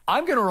 because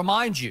I'm going to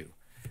remind you,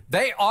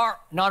 they are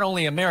not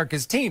only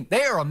America's team,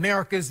 they are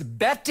America's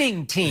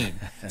betting team.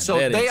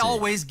 So they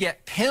always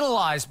get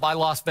penalized by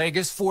Las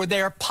Vegas for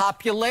their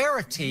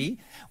popularity,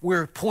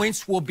 where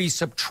points will be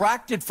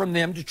subtracted from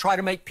them to try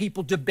to make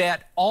people to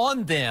bet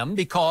on them,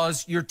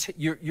 because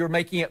you're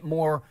making it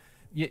more,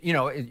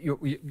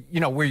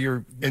 where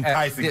you're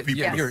enticing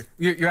people.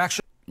 You're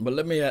actually. But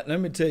let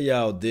me tell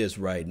y'all this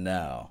right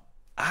now.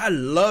 I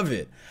love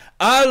it.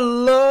 I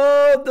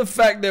love the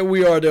fact that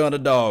we are the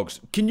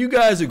underdogs. Can you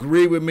guys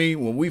agree with me?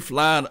 When we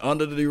flying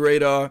under the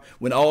radar,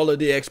 when all of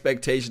the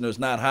expectation is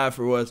not high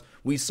for us,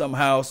 we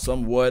somehow,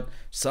 somewhat,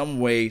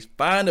 some ways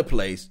find a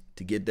place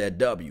to get that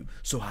W.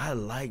 So I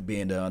like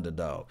being the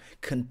underdog.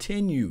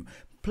 Continue.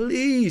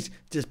 Please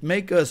just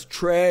make us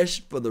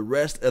trash for the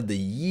rest of the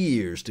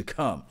years to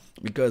come.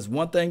 Because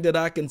one thing that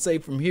I can say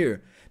from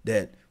here,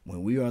 that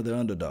when we are the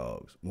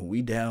underdogs, when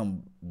we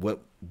down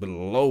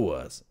below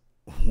us,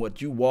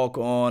 what you walk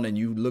on and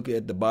you look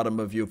at the bottom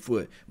of your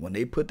foot, when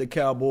they put the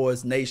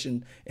Cowboys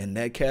Nation in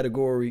that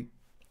category,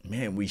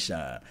 man, we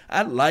shine.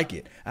 I like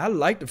it. I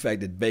like the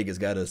fact that Vegas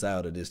got us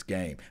out of this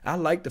game. I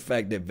like the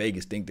fact that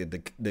Vegas think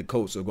that the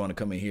Colts are going to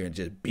come in here and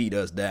just beat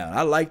us down.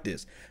 I like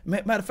this.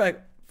 Matter of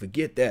fact,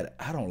 forget that.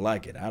 I don't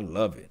like it. I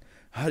love it.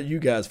 How do you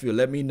guys feel?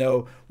 Let me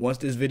know. Once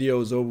this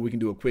video is over, we can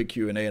do a quick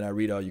Q&A and I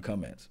read all your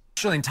comments.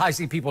 Actually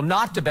enticing people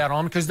not to bet on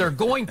them, because they're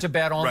going to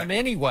bet on them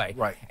anyway.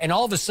 Right. And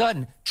all of a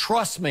sudden,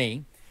 trust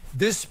me,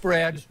 this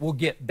spread will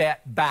get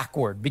bet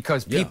backward,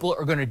 because people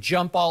are going to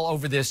jump all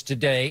over this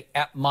today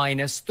at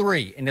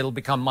 -3, and it'll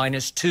become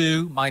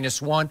 -2,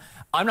 -1.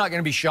 I'm not going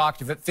to be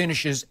shocked if it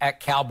finishes at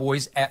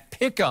Cowboys at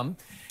Pick'em,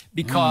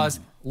 because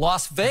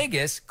Las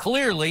Vegas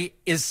clearly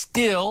is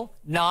still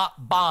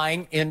not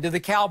buying into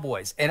the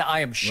Cowboys. And I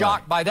am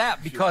shocked by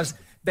that, because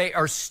they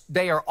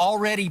are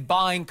already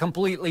buying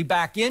completely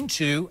back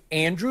into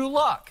Andrew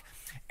Luck.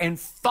 And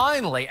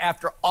finally,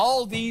 after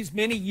all these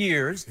many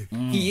years,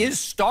 he is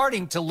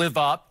starting to live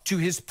up to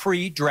his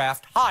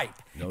pre-draft hype.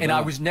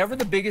 I was never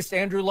the biggest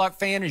Andrew Luck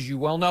fan, as you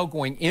well know.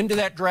 Going into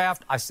that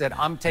draft, I said,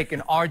 I'm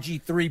taking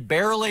RG3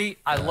 barely.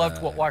 I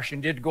loved what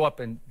Washington did to go up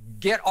and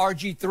get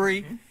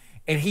RG3,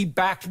 and he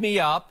backed me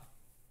up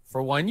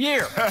for 1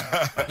 year.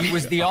 He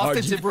was the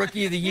offensive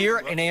rookie of the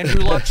year, and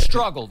Andrew Luck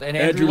struggled. And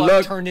Andrew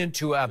Luck turned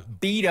into a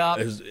beat-up,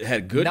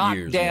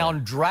 knocked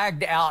down,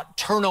 dragged out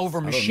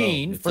turnover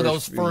machine for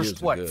those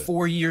first,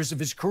 4 years of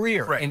his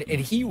career. Right.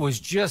 And he was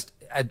just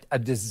a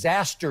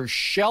disaster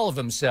shell of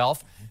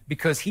himself,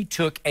 because he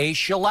took a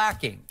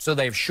shellacking. So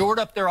they've shored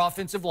up their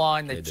offensive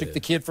line. They took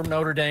the kid from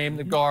Notre Dame,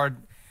 the guard,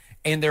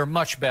 and they're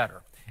much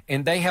better.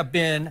 And they have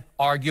been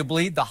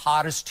arguably the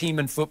hottest team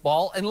in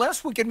football,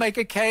 unless we can make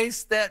a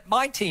case that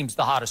my team's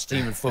the hottest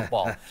team in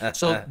football.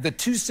 So the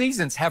 2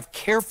 seasons have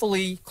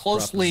closely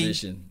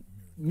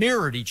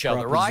mirrored each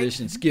other, right?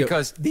 Skip.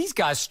 Because these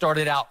guys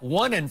started out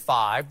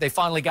 1-5. They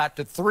finally got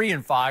to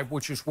 3-5,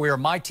 which is where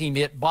my team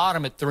hit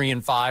bottom at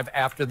 3-5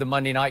 after the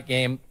Monday night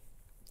game,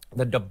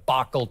 the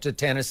debacle to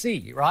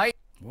Tennessee, right?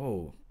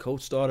 Whoa,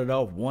 Coach started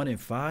off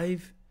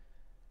 1-5?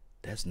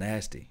 That's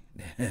nasty.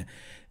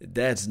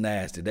 That's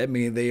nasty. That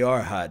means they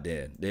are hot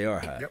then. They are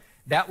hot. Yep.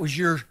 That was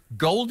your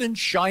golden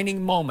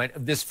shining moment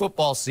of this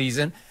football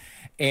season,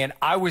 and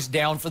I was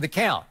down for the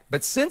count.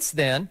 But since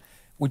then,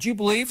 would you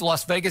believe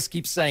Las Vegas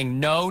keeps saying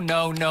no,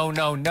 no, no,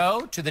 no,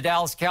 no to the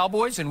Dallas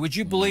Cowboys? And would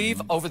you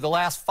believe over the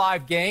last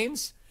 5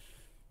 games,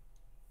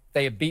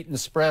 they have beaten the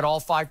spread all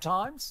 5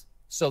 times?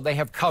 So they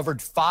have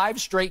covered 5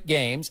 straight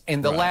games.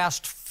 And the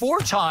last 4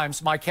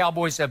 times my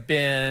Cowboys have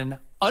been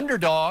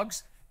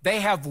underdogs, they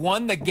have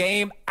won the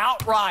game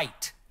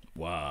outright.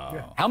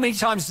 Wow. How many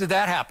times did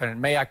that happen?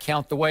 And may I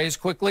count the ways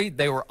quickly?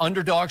 They were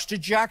underdogs to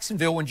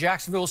Jacksonville when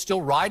Jacksonville was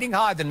still riding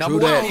high. The number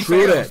one team.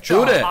 True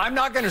that. I'm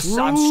not going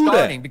to. I'm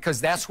starting because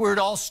that's where it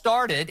all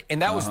started,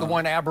 and that was the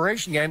one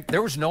aberration game.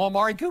 There was no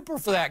Amari Cooper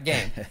for that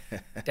game.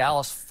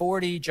 Dallas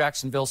 40,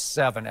 Jacksonville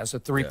 7 as a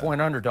 3-point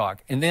underdog,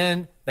 and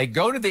then They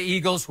go to the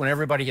Eagles when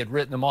everybody had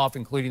written them off,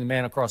 including the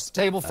man across the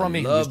table from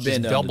me, who was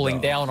just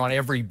doubling down on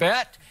every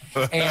bet.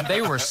 And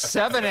they were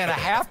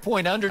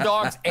 7.5-point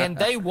underdogs, and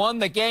they won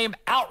the game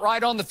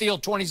outright on the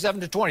field,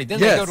 27-20. Then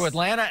they go to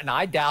Atlanta, and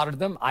I doubted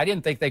them. I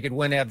didn't think they could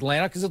win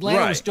Atlanta because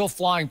Atlanta was still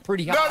flying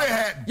pretty high. No, they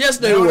hadn't. Yes,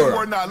 they were. They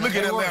were not. Look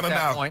at Atlanta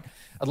now. Point.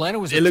 Atlanta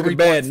was a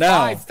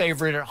 3.5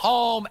 favorite at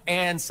home,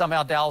 and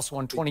somehow Dallas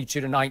won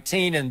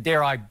 22-19. And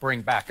dare I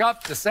bring back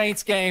up the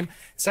Saints game?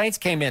 Saints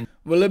came in.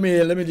 Well, let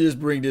me just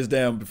bring this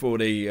down before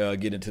they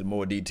get into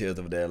more details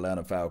of the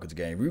Atlanta Falcons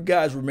game. You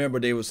guys remember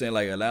they were saying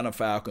like Atlanta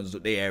Falcons,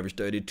 they average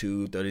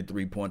 32,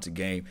 33 points a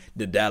game.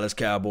 The Dallas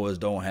Cowboys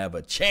don't have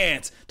a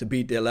chance to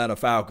beat the Atlanta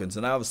Falcons.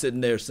 And I was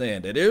sitting there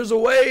saying that there's a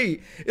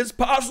way. It's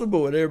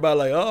possible. And everybody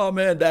like, oh,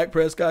 man, Dak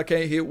Prescott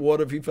can't hit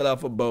water if he fell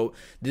off a boat.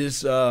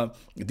 This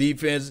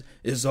defense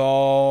is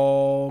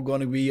all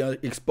going to be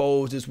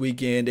exposed this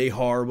weekend. They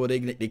horrible.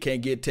 They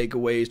can't get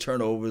takeaways,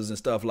 turnovers, and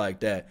stuff like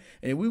that.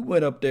 And we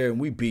went up there and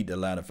we beat the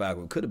Atlanta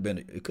Falcons. It could have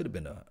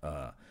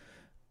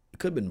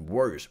been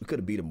worse. We could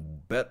have beat them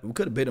better. We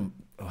could have beat them.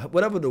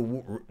 Whatever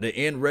the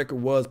end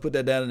record was, put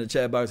that down in the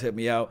chat box. Help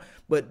me out.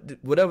 But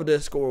whatever their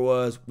score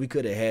was, we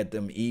could have had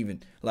them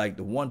even. Like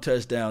the one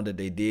touchdown that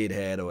they did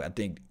had, or I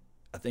think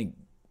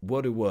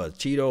what it was,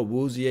 Cheeto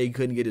Woozier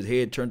couldn't get his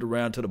head turned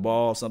around to the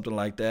ball, something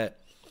like that.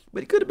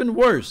 But it could have been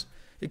worse.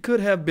 It could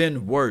have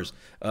been worse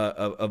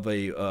of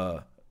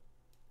a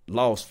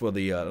loss for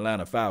the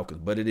Atlanta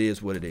Falcons, but it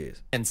is what it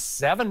is. And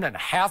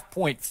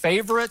 7.5-point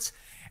favorites,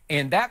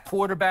 and that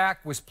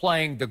quarterback was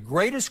playing the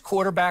greatest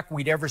quarterback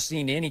we'd ever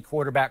seen any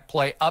quarterback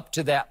play up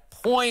to that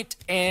point,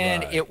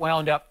 and it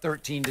wound up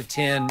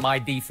 13-10, my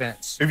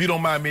defense. If you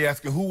don't mind me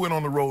asking, who went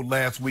on the road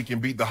last week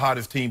and beat the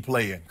hottest team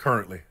playing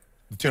currently,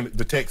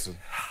 the Texans?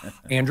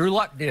 Andrew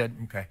Luck did.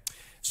 Okay.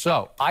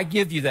 So I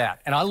give you that.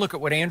 And I look at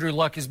what Andrew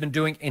Luck has been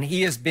doing, and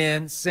he has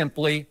been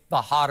simply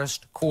the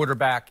hottest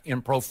quarterback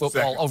in pro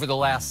football over the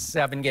last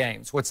 7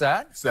 games. What's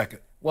that? Second.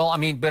 Well, I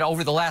mean, but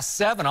over the last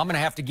 7, I'm going to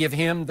have to give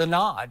him the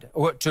nod.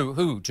 To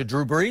who? To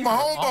Drew Brees? My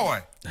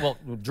homeboy. Well,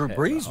 Drew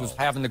Brees was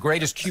having the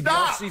greatest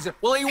QBR season.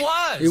 Well, he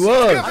was. He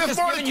was. It's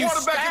more the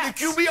quarterback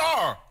than the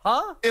QBR.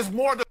 Huh? It's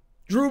more the...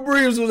 Drew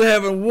Brees was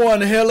having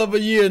one hell of a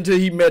year until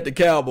he met the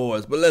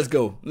Cowboys. But let's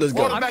go.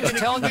 I'm just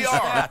telling you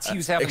stats. He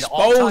was having an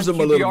Expose all-time him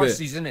a little QBR bit.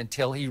 season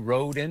until he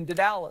rode into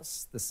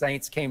Dallas. The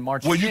Saints came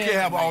marching Well, you in. can't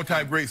have an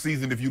all-time great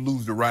season if you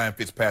lose to Ryan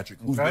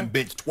Fitzpatrick, who's been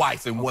benched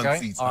twice in one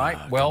season. All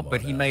right. Well,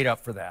 but he made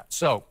up for that.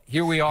 So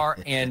here we are,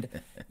 and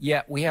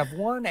yet we have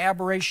one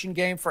aberration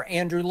game for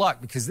Andrew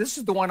Luck, because this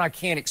is the one I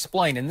can't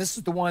explain, and this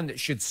is the one that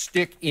should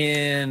stick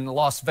in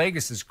Las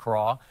Vegas's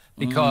craw,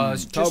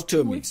 because just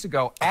 2 weeks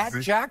ago at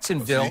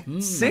Jacksonville,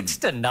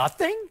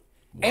 6-0,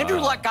 Andrew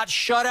Luck got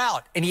shut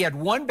out, and he had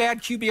one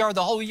bad QBR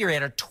the whole year. He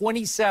had a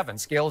 27,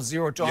 scale of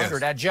 0 to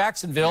 100 at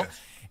Jacksonville,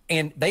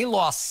 and they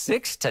lost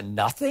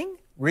 6-0.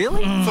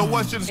 Really? So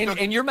what should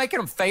and you're making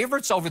them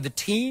favorites over the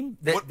team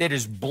that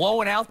is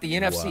blowing out the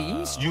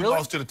NFC East? You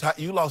lost to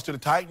the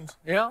Titans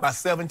by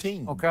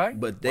 17. Okay.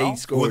 But they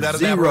scored Was that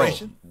an 0.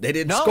 aberration? They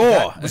didn't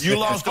score. You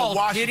lost to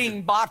Washington.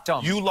 Hitting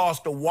bottom. You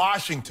lost to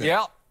Washington.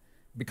 Yeah.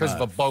 Because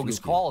of a bogus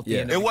call at the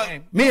end of the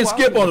game. Me and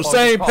Skip on the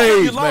same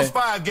page, You lost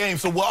 5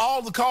 games, so were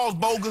all the calls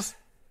bogus?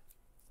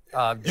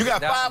 You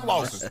got 5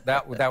 losses.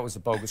 That was a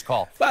bogus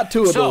call. About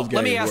 2 of those games. So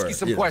let me ask you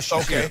some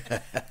questions. Okay.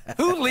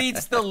 Who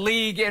leads the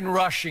league in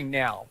rushing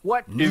now?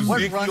 What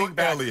running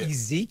back? Elliott.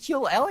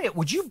 Ezekiel Elliott.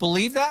 Would you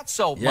believe that?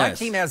 So my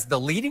team has the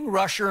leading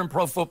rusher in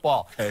pro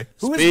football. Okay.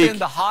 Who has been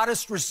the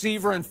hottest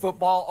receiver in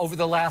football over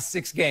the last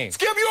 6 games?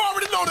 Skip, you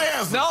already know the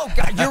answer. No,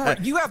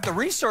 God, you have the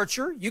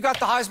researcher. You got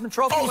the Heisman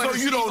Trophy winner. So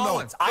you don't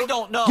know. I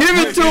don't know. Give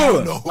it to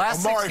him.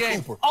 Last Amari 6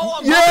 games. Cooper. Oh,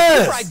 Amari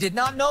Cooper. I did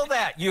not know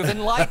that. You've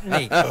enlightened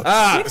me.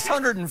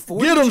 642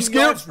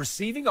 yards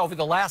receiving over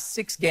the last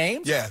 6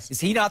 games? Yes. Is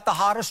he not the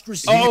hottest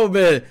receiver? Oh,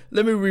 man.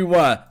 Let me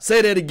rewind.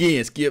 Say that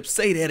again, Skip.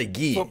 Say that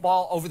again.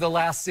 Football over the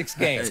last 6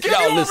 games. Skip, you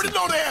already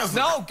know the answer.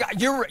 No,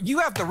 God, you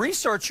have the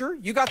researcher.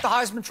 You got the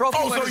Heisman Trophy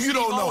winner. So you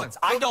don't know.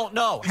 I don't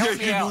know. Yes, Help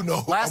me you out. do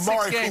know. Last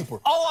Amari 6 games.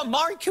 Cooper. Oh,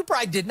 Amari Cooper.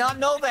 I did not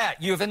know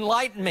that. You have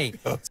enlightened me.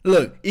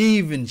 Look,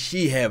 even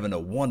she having a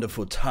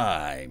wonderful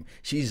time.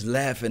 She's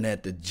laughing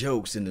at the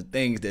jokes and the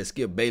things that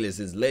Skip Bayless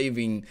is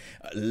leveling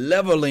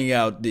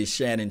out the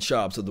Shannon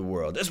Sharps of the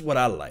world. That's what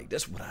I like.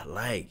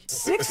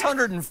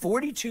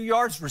 642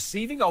 yards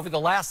receiving over the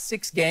last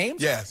 6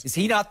 games? Yes. Is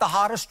he not the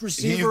hottest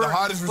receiver He's the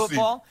hottest in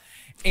football?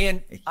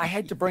 And I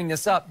hate to bring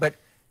this up, but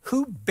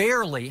who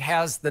barely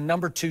has the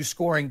number 2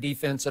 scoring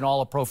defense in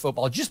all of pro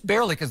football? Just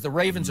barely, because the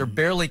Ravens are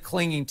barely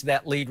clinging to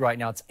that lead right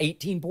now. It's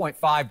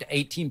 18.5 to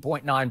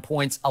 18.9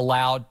 points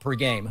allowed per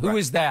game. Who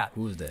is that?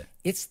 Who is that?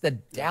 It's the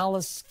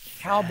Dallas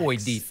Cowboy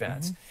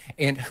defense.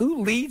 And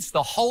who leads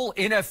the whole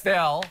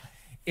NFL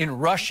in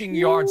rushing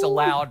yards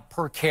allowed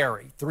per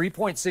carry?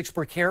 3.6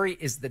 per carry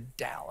is the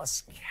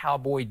Dallas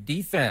Cowboy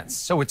defense.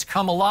 So it's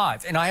come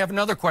alive. And I have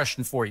another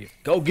question for you.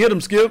 Go get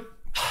him, Skip.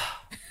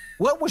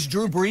 What was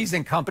Drew Brees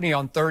and company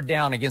on third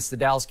down against the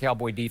Dallas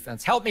Cowboy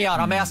defense? Help me out.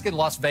 I'm asking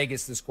Las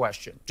Vegas this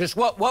question. Just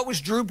what was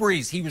Drew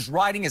Brees? He was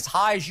riding as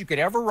high as you could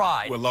ever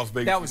ride. Well, Las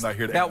Vegas is not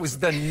here to That was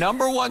the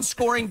 #1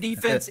 scoring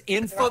defense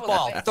in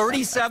football,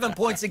 37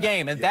 points a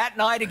game. And that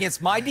night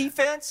against my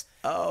defense,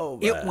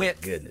 it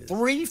went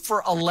 3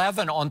 for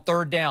 11 on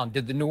third down,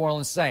 did the New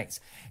Orleans Saints.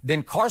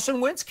 Then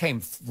Carson Wentz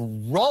came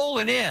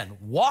rolling in,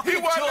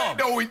 walking to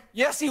him.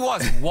 Yes, he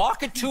was.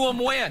 Walk it to him,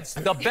 Wentz.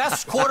 The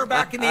best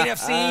quarterback in the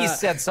NFC East,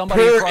 said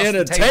somebody across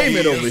the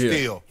table. Over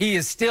here. He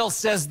is still,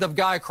 says the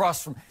guy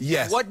across from.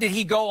 Yes. What did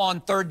he go on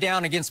third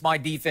down against my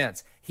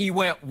defense? He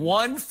went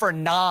 1 for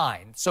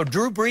 9. So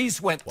Drew Brees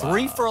went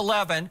 3 for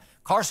 11.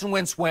 Carson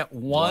Wentz went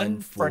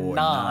 1 for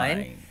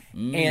 9.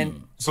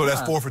 And so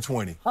that's 4 for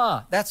 20.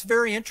 That's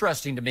very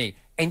interesting to me.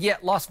 And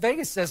yet Las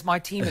Vegas says my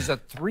team is a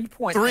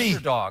 3-point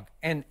underdog.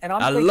 And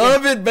I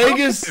love it,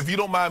 Vegas. If you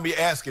don't mind me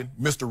asking,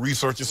 Mr.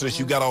 Researcher, since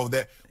you got all of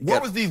that,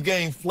 what was these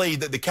games played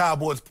that the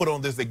Cowboys put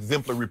on this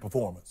exemplary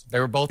performance? They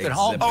were both at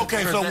home.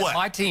 Okay, so what?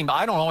 My team,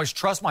 I don't always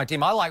trust my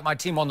team. I like my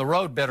team on the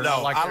road better than I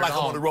like them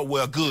on the road.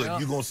 Well, good.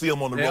 You're going to see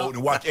them on the road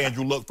and watch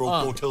Andrew Luck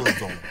throw 4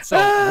 tugs on them.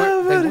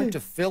 So they went to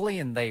Philly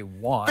and they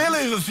won.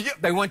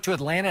 They went to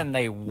Atlanta and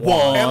they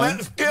won.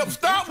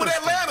 Stop with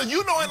Atlanta.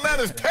 You know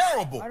Atlanta's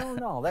terrible. I don't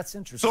know. That's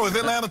interesting. So is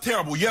Atlanta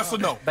terrible? Yes or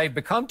no? They've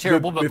become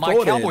terrible, but my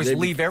Cowboys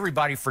leave everybody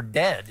for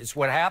dead is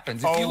what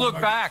happens. If you look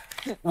back,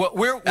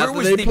 where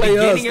was the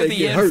beginning of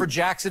the end for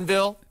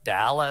Jacksonville?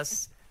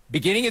 Dallas.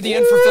 Beginning of the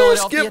end for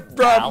Philadelphia?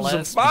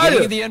 Dallas.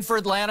 Beginning of the end for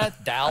Atlanta?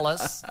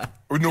 Dallas.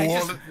 New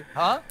Orleans?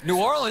 New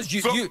Orleans.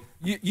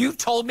 You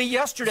told me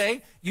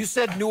yesterday, you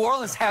said New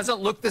Orleans hasn't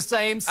looked the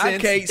same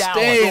since Dallas. I can't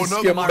stand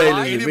Skip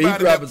Bailey.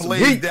 Anybody that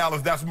plays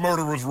Dallas, that's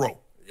murderer's row.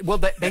 Well,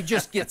 they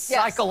just get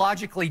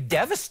psychologically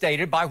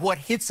devastated by what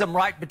hits them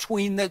right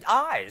between the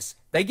eyes.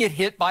 They get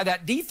hit by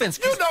that defense.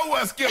 You know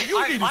what, Skip?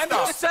 You need to stop. I'm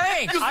just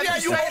saying.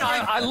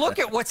 I look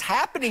at what's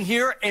happening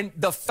here, and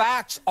the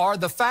facts are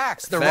the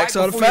facts. They're right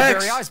before your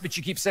very eyes, but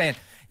you keep saying,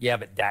 yeah,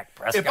 but Dak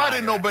Prescott. If I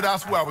didn't know better, I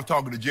swear I was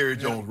talking to Jerry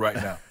Jones right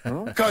now.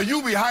 Because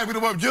you be hyping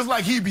him up just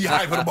like he be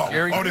hyping him up.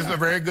 Oh, this is a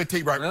very good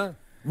team right now.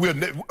 We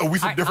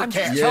some different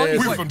cats.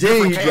 We some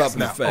different cats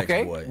now.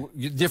 Okay,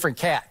 different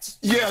cats.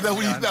 Yeah,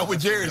 that's what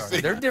Jerry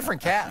said. They're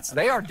different cats.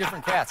 They are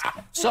different cats.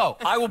 So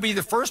I will be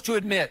the first to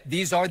admit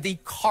these are the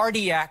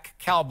cardiac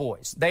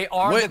Cowboys. They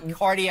are the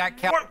cardiac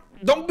Cowboys.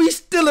 Don't be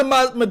stealing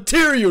my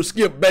material,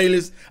 Skip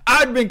Bayless.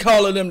 I've been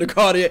calling them the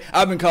cardiac.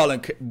 I've been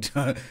calling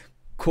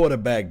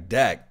quarterback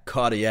Dak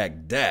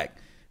cardiac Dak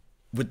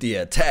with the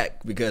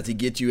attack, because he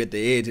gets you at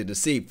the edge of the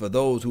seat. For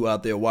those who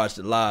out there watch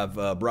the live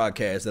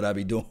broadcast that I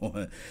be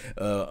doing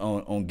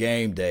on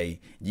game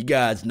day, you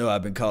guys know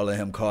I've been calling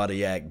him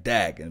cardiac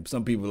Dak. And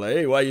some people are like,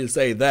 hey, why you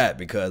say that?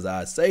 Because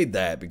I say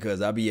that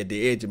because I be at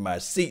the edge of my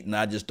seat and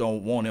I just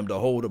don't want him to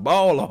hold the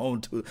ball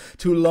on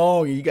too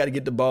long. And you got to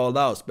get the ball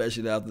out,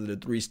 especially after the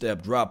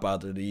 3-step drop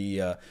after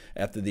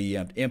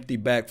the empty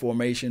back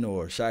formation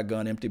or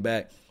shotgun empty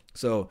back.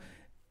 So,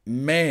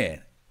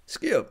 man,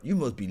 Skip, you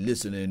must be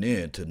listening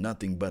in to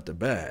Nothing But the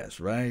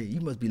Bass, right?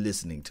 You must be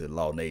listening to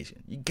Law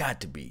Nation. You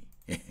got to be.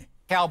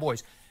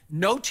 Cowboys.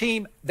 No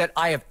team that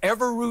I have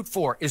ever root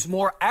for is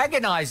more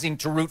agonizing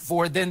to root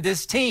for than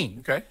this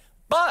team. Okay.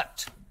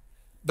 But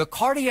the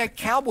cardiac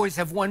Cowboys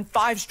have won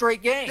 5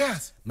 straight games.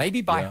 Yes.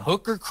 Maybe by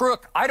hook or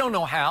crook. I don't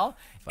know how.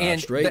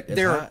 And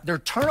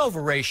their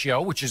turnover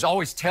ratio, which is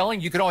always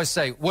telling, you can always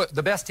say, what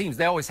the best teams,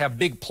 they always have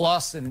big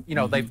plus, and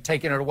they've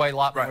taken it away a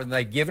lot more than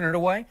they've given it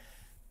away.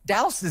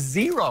 Dallas is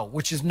 0,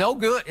 which is no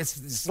good.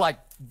 It's like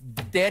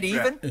dead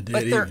even,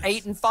 but they're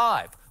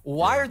 8-5.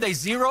 Why are they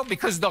 0?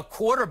 Because the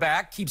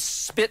quarterback keeps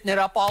spitting it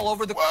up all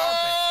over the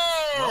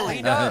carpet. Well,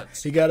 he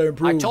does. He got to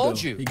improve. I told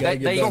you.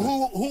 So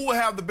who will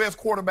have the best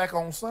quarterback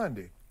on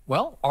Sunday?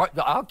 Well,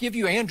 I'll give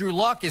you Andrew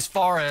Luck as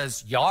far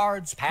as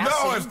yards, passing.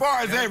 No, as far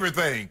as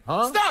everything.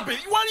 Stop it.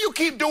 Why do you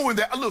keep doing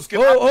that? Look,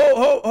 Skip.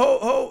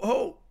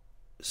 Ho.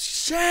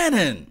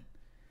 Shannon.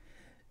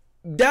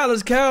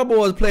 Dallas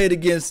Cowboys played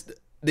against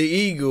the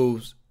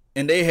Eagles,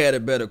 and they had a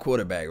better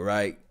quarterback,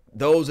 right?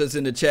 Those that's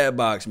in the chat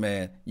box,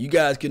 man, you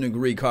guys can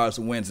agree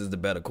Carson Wentz is the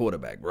better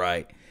quarterback,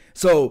 right?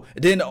 So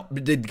then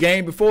the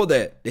game before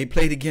that, they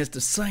played against the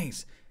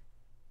Saints.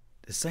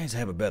 The Saints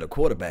have a better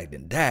quarterback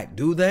than Dak,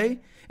 do they?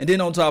 And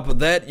then on top of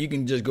that, you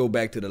can just go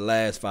back to the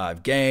last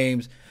 5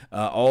 games,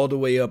 all the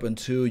way up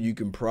until you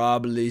can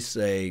probably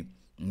say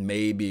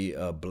maybe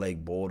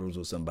Blake Bortles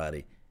or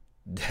somebody.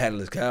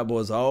 Dallas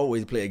Cowboys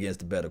always play against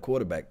the better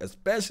quarterback,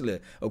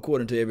 especially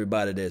according to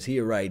everybody that's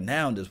here right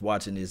now that's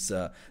watching this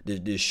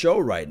show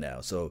right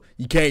now. So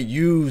you can't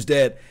use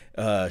that,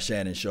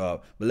 Shannon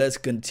Sharp. But let's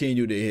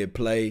continue to hit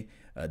play.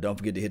 Don't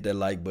forget to hit that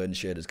like button,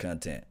 share this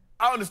content.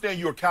 I understand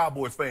you're a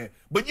Cowboys fan,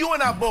 but you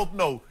and I both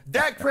know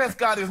Dak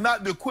Prescott is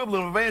not the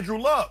equivalent of Andrew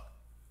Luck.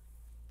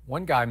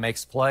 One guy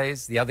makes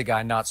plays, the other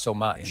guy not so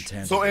much.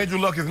 So Andrew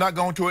Luck is not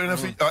going to an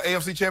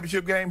AFC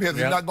Championship game? Has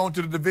he not gone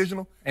to the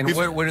divisional? And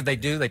what did they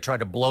do? They tried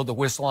to blow the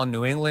whistle on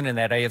New England in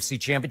that AFC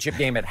Championship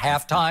game at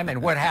halftime.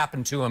 And what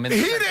happened to him? He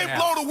didn't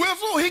blow the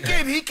whistle.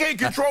 He can't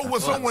control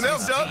what someone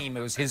else does. It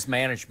was his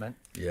management.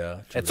 Yeah.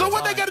 So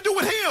what they got to do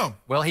with him?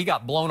 Well, he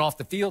got blown off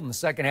the field in the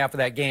second half of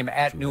that game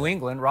at New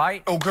England,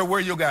 right? Okay,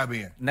 where your guy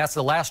been? And that's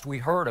the last we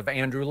heard of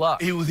Andrew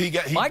Luck.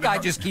 My guy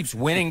just keeps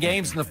winning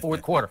games in the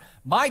fourth quarter.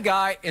 My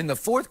guy in the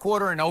fourth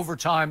quarter and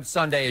overtime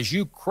Sunday, as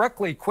you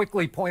quickly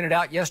pointed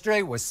out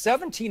yesterday, was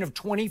 17 of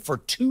 20 for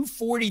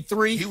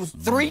 243,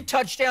 3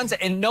 touchdowns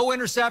and no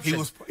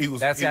interceptions.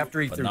 That's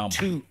after he threw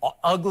 2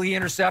 ugly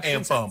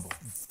interceptions. And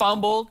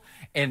fumbled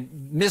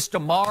and missed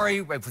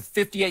Amari with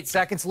 58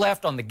 seconds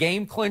left on the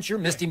game clincher,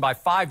 missed him by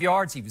 5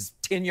 yards. He was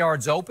 10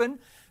 yards open.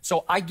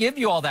 So I give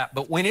you all that.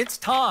 But when it's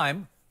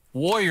time,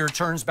 Warrior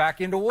turns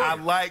back into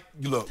Warrior.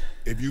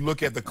 If you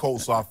look at the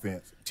Colts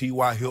offense,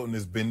 T.Y. Hilton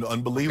has been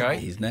unbelievable. Okay.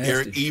 He's nasty.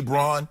 Eric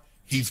Ebron,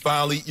 he's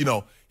finally,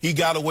 he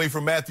got away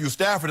from Matthew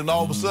Stafford, and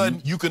all of a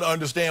sudden, you can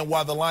understand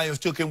why the Lions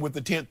took him with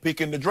the 10th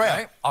pick in the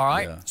draft. Okay. All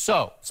right. Yeah.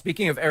 So,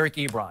 speaking of Eric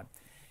Ebron,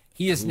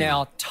 he is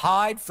now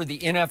tied for the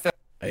NFL.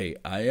 Hey,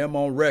 I am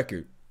on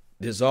record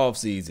this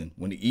offseason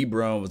when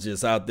Ebron was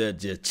just out there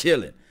just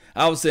chilling.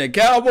 I was saying,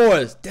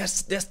 Cowboys,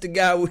 that's the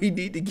guy we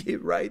need to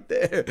get right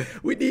there.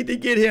 We need to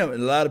get him.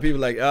 And a lot of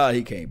people are like,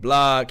 he can't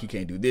block. He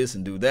can't do this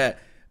and do that.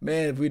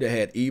 Man, if we'd have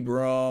had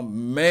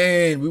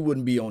Ebron, we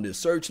wouldn't be on this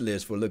search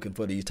list for looking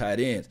for these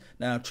tight ends.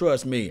 Now,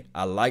 trust me,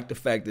 I like the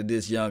fact that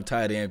this young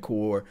tight end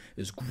core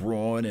is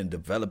growing and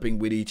developing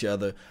with each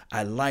other.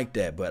 I like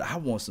that, but I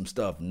want some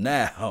stuff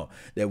now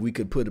that we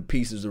could put the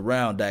pieces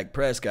around Dak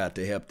Prescott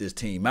to help this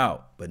team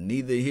out. But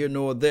neither here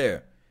nor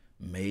there.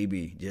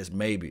 Maybe, just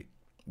maybe,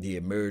 the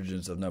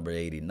emergence of number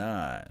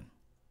 89,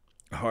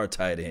 our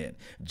tight end,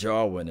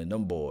 Jarwin and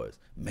them boys,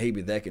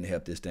 maybe that can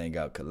help this thing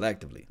out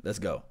collectively. Let's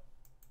go.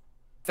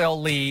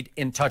 NFL lead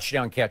in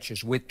touchdown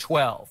catches with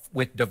 12,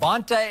 with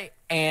Devontae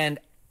and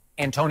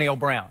Antonio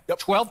Brown.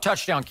 12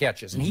 touchdown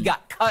catches, and he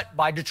got cut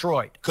by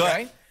Detroit.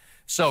 Okay?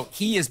 So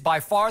he is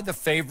by far the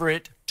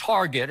favorite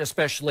target,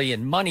 especially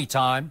in money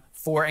time,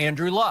 for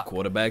Andrew Luck.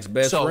 Quarterback's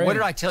best friend. So what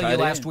did I tell you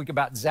last week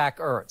about Zach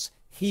Ertz?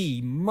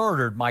 He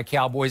murdered my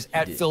Cowboys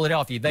at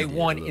Philadelphia. They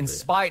won in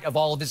spite of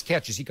all of his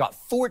catches. He caught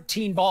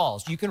 14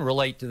 balls. You can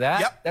relate to that.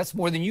 Yep. That's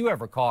more than you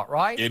ever caught,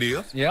 right? It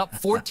is. Yep.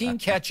 14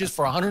 catches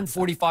for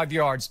 145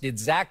 yards did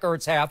Zach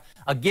Ertz have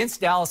against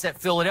Dallas at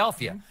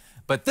Philadelphia.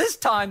 But this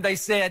time they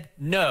said,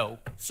 no,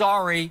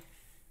 sorry,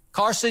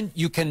 Carson,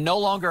 you can no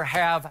longer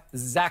have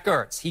Zach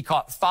Ertz. He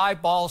caught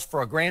 5 balls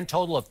for a grand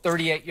total of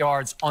 38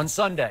 yards on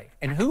Sunday.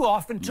 And who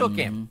often took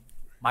him?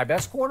 My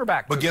best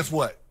quarterback. But guess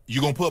what?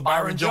 You're going to put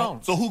Byron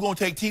Jones. So who's going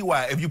to take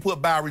T.Y. if you put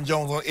Byron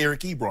Jones on Eric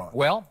Ebron?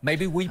 Well,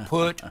 maybe we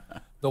put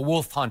the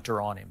Wolf Hunter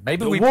on him.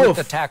 Maybe we put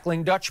the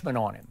tackling Dutchman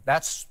on him.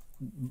 That's...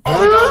 Oh,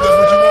 that's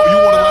what you want? You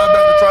want a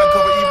linebacker to try and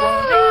cover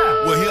Ebron? Yeah.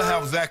 Well, he'll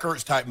have Zach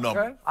Ertz type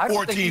number. Okay.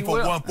 14 for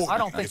 140. I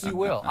don't think he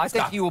will. I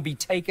think he will be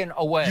taken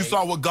away. You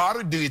saw what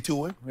Goddard did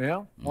to him.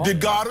 Yeah. Well,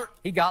 did Goddard?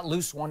 He got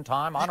loose one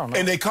time. I don't know.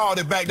 And they called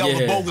it back. That was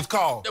a bogus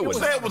call. That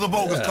was a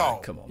bogus call.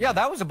 Come on. Yeah,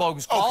 that was a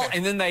bogus call. Okay.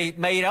 And then they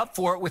made up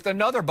for it with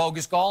another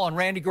bogus call on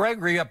Randy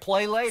Gregory a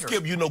play later.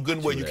 Skip, you know good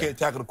and well you can't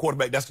tackle the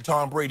quarterback. That's the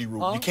Tom Brady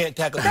rule. You can't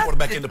tackle the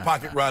quarterback in the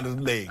pocket around his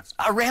legs.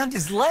 Around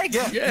his legs?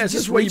 Yeah.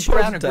 Just reach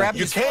around and grab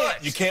his foot.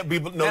 You can't be.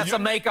 No, that's a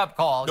makeup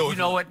call. No, you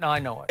know it, and I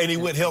know it. And he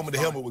went helmet to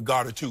helmet with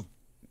Goddard, too.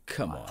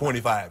 Come on.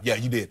 25. Yeah,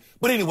 you did.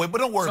 But anyway,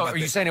 don't worry about that. So are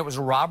you saying it was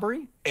a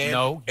robbery?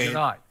 No, you're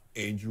not.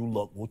 Andrew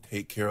Luck will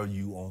take care of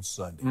you on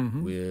Sunday.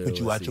 Put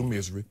you out your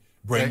misery.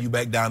 Bring you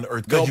back down to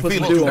earth. Because you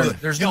feel too good.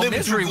 There's no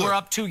misery. We're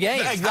up 2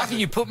 games. Yeah, exactly. How can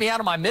you put me out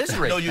of my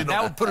misery? No, you don't.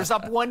 That would put us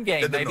up 1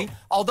 game, maybe.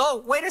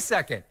 Although, wait a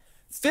second.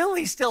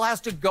 Philly still has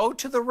to go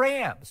to the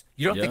Rams.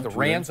 You don't think the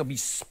Rams will be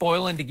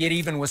spoiling to get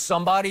even with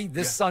somebody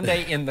this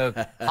Sunday in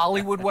the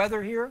Hollywood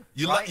weather here?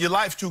 Your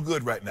life's too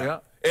good right now. Yeah.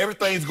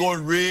 Everything's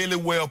going really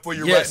well for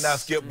you right now,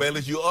 Skip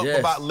Bayless. You're up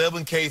about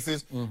 11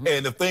 cases, and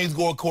if things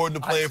go according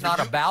to plan it's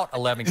not about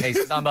 11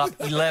 cases. I'm about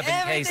 11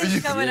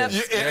 cases. Coming up.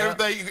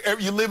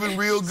 You're living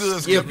real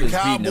good, Skip. The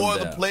Cowboys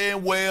are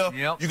playing well.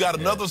 You got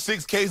another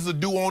 6 cases to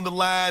do on the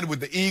line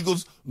with the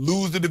Eagles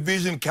lose the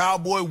division,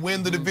 Cowboy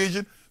win the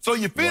division. So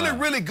you're feeling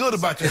really good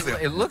about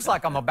yourself. It looks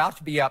like I'm about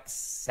to be up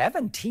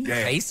 17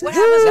 cases. What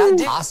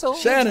happens possible?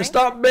 Shannon,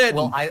 stop betting.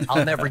 Well,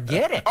 I'll never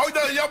get it. Oh,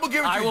 no, I'm going to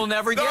give it to you. I will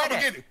never get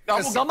it.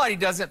 Because somebody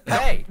doesn't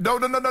pay. No.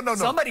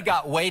 Somebody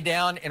got way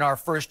down in our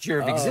first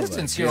year of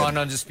existence here on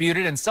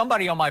Undisputed, and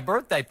somebody on my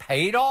birthday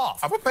paid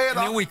off. I'm going to pay it off.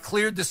 And then we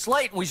cleared the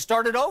slate, and we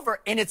started over,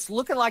 and it's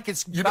looking like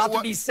it's about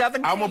to be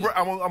 17. I'm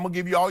going to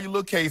give you all your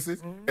little cases,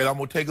 and I'm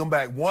going to take them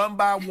back one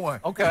by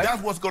one. Okay. And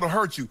that's what's going to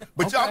hurt you.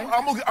 But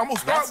I'm going to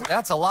start.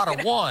 That's a lot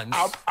of ones.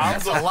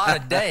 That's a lot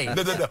of days.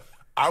 No.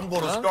 I'm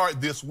going to start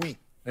this week.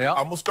 Yeah.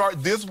 I'm going to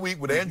start this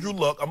week with Andrew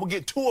Luck. I'm going to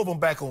get 2 of them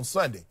back on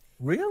Sunday.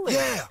 Really?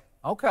 Yeah.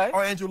 Okay.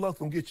 Or Andrew Luck's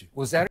going to get you.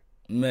 Was that?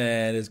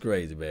 Man, it's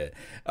crazy, man.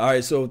 All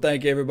right, so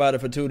thank everybody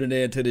for tuning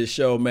in to this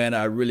show, man.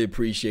 I really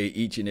appreciate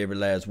each and every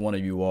last one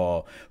of you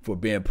all for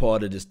being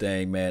part of this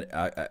thing, man.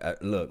 I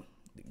look,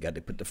 got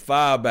to put the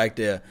fire back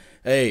there.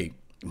 Hey,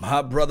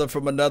 my brother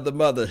from another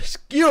mother,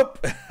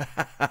 Skip.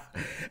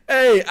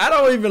 Hey, I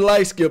don't even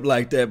like Skip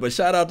like that, but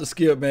shout out to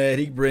Skip, man.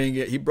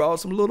 He brought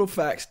some little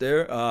facts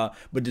there,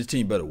 but this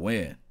team better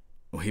win.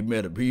 He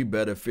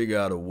better figure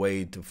out a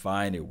way to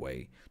find a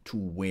way to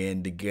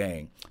win the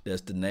game. That's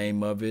the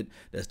name of it.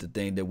 That's the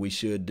thing that we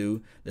should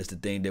do. That's the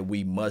thing that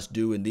we must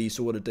do in these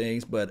sort of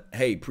things. But,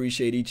 hey,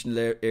 appreciate each and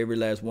every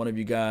last one of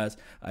you guys.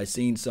 I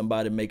seen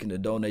somebody making a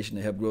donation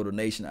to help grow the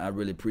nation. I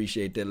really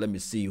appreciate that. Let me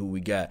see who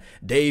we got.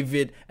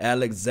 David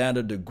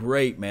Alexander the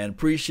Great, man.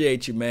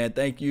 Appreciate you, man.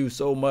 Thank you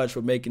so much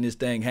for making this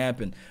thing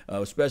happen,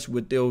 especially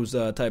with those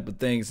type of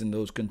things and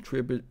those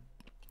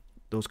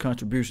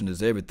contributions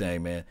is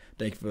everything, man.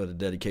 Thank you for the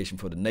dedication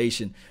for the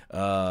nation.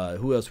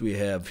 Who else we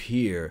have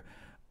here?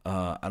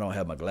 I don't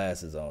have my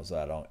glasses on,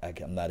 so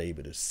I'm not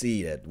able to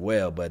see that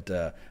well,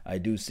 but I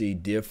do see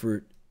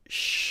different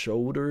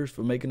shoulders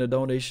for making a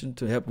donation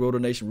to help grow the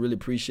nation. Really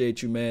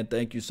appreciate you, man.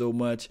 Thank you so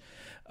much.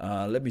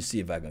 Let me see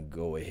if I can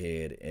go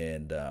ahead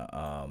and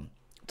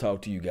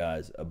talk to you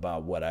guys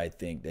about what I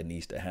think that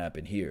needs to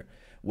happen here.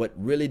 What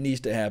really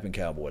needs to happen,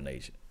 Cowboy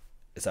Nation,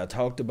 is I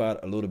talked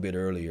about a little bit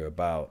earlier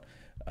about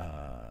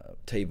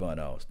Tavon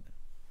Austin.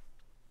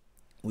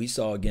 We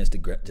saw against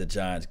the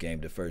Giants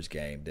game, the first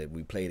game that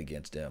we played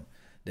against them,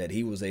 that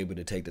he was able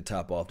to take the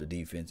top off the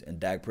defense, and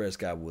Dak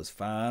Prescott was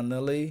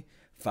finally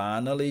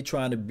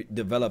trying to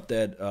develop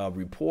that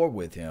rapport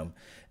with him.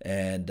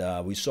 And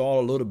we saw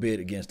a little bit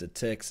against the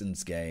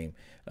Texans game.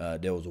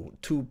 There was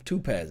two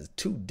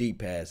deep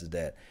passes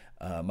that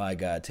my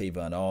guy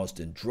Tavon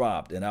Austin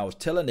dropped, and I was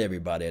telling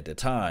everybody at the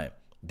time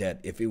that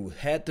if it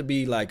had to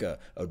be like a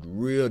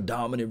real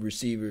dominant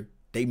receiver,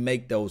 they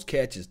make those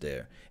catches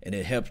there, and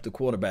it helps the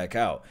quarterback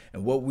out.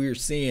 And what we're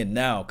seeing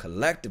now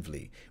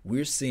collectively,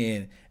 we're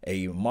seeing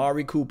a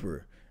Amari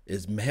Cooper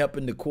is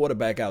helping the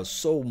quarterback out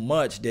so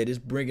much that it's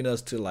bringing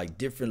us to like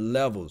different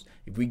levels.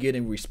 If we get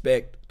in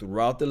respect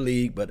throughout the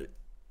league, but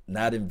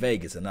not in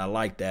Vegas. And I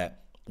like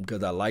that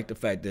because I like the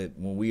fact that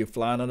when we are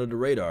flying under the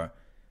radar,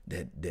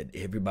 that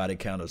everybody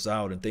count us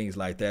out and things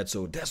like that.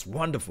 So that's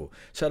wonderful.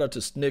 Shout out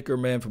to Snicker,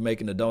 man, for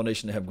making the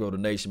donation to help grow the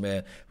nation,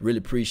 man. Really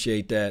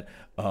appreciate that.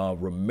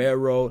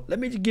 Romero, let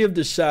me give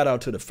the shout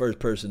out to the first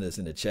person that's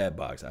in the chat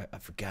box. I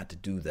forgot to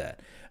do that.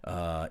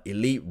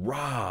 Elite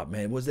Rob,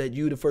 man, was that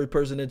you, the first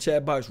person in the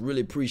chat box?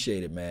 Really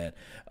appreciate it, man.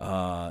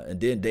 And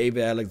then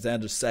David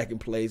Alexander, second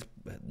place,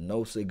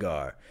 no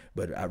cigar.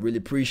 But I really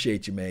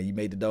appreciate you, man. You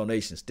made the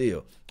donation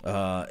still.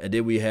 And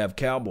then we have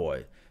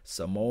Cowboy.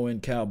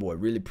 Samoan Cowboy,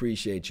 really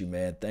appreciate you,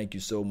 man. Thank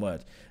you so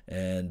much.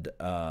 And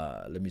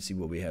let me see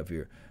what we have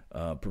here.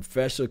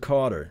 Professor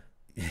Carter,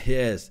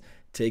 yes,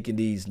 taking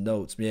these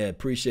notes. Yeah,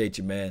 appreciate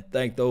you, man.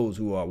 Thank those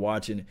who are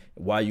watching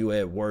while you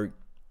at work.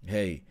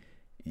 Hey,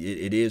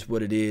 it is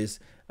what it is.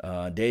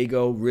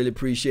 Dago, really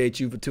appreciate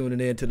you for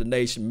tuning in to the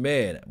nation.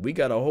 Man, we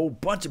got a whole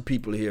bunch of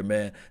people here,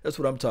 man. That's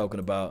what I'm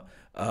talking about.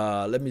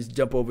 Let me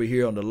jump over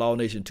here on the Law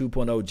Nation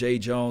 2.0. Jay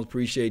Jones,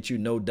 appreciate you,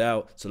 no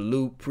doubt.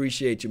 Salute,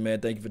 appreciate you,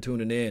 man. Thank you for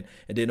tuning in.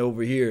 And then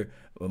over here,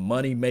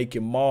 Money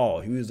Making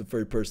Mall. He was the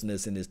first person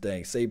that's in this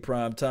thing. Say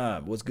Prime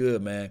Time. What's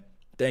good, man?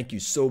 Thank you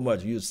so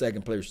much. You're the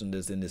second person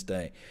that's in this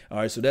thing. All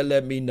right, so that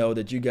let me know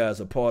that you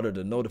guys are part of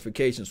the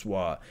notification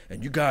squad.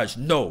 And you guys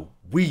know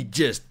we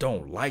just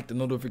don't like the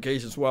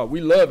notification squad. We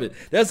love it.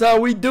 That's how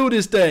we do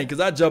this thing, because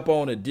I jump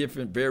on at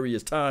different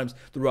various times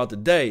throughout the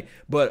day.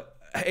 But,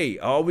 hey,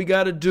 all we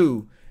got to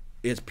do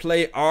is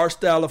play our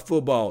style of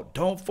football.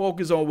 Don't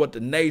focus on what the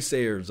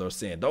naysayers are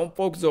saying. Don't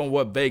focus on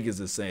what Vegas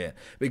is saying.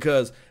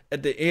 Because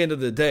at the end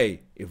of the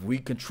day, if we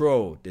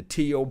control the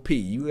TOP,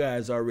 you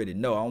guys already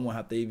know. I don't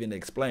have to even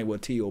explain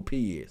what TOP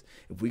is.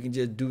 If we can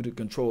just do the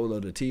control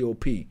of the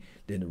TOP,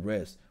 then the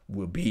rest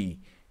will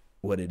be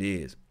what it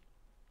is.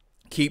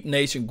 Keep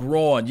Nation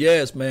growing.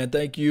 Yes, man.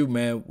 Thank you,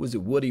 man. Was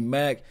it Woody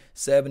Mac,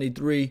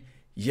 73?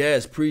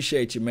 Yes,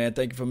 appreciate you, man.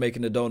 Thank you for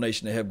making the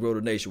donation to help grow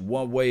the nation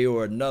one way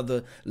or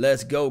another.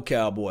 Let's go,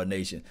 Cowboy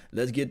Nation.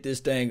 Let's get this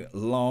thing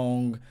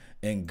long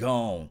and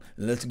gone.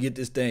 Let's get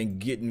this thing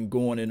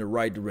going in the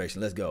right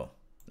direction. Let's go.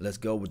 Let's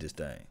go with this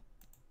thing.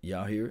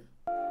 Y'all hear it?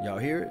 Y'all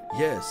hear it?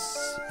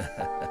 Yes.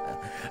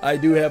 I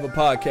do have a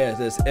podcast.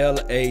 That's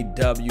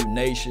LAW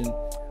Nation.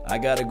 I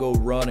got to go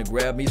run and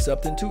grab me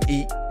something to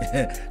eat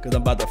because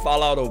I'm about to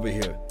fall out over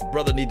here.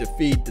 Brother need to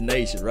feed the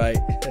nation, right?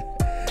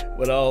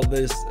 With all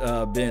this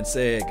being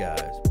said,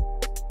 guys,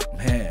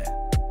 man,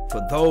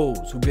 for those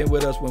who've been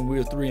with us when we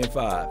were 3 and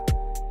 5,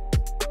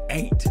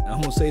 I'm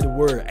going to say the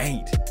word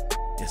ain't.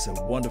 It's a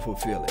wonderful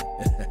feeling.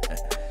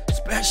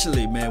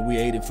 Especially, man, we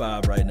 8 and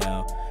 5 right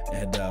now,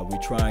 and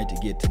we're trying to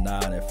get to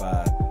 9 and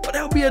 5. But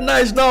that'll be a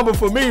nice number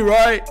for me,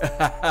 right?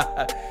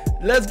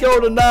 Let's go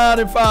to 9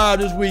 and 5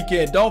 this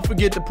weekend. Don't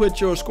forget to put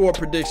your score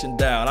prediction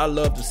down. I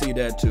love to see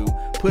that too.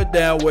 Put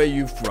down where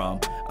you from.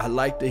 I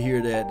like to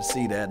hear that, to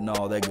see that, and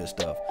all that good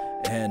stuff.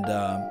 And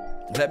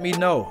let me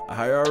know.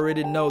 I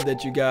already know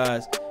that you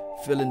guys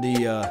feeling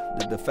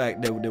the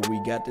fact that we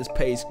got this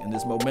pace and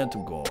this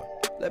momentum going.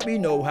 Let me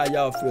know how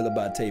y'all feel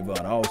about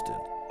Tavon Austin.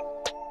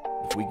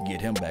 If we can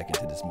get him back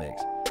into this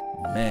mix,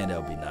 man, that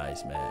would be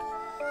nice, man.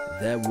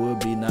 That would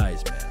be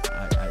nice, man.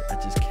 I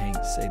just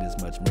can't say this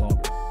much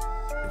longer.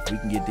 If we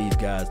can get these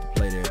guys to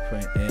play their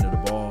end of the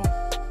ball,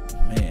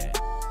 man,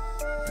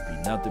 it'd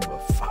be nothing but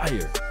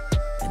fire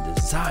and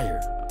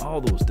desire. All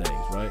those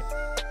things, right?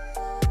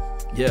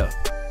 Yeah.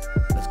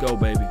 Let's go,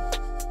 baby.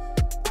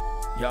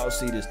 Y'all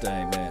see this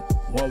thing, man.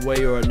 One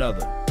way or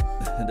another.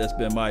 That's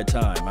been my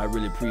time. I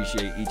really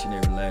appreciate each and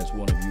every last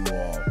one of you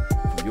all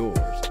for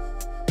yours.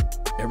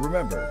 And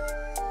remember,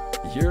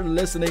 you're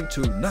listening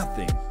to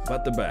nothing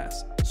but the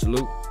best.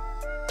 Salute.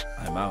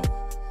 I'm out.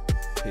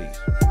 Peace.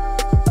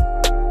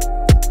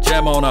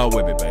 Jam on out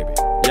with me, baby.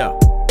 Yeah.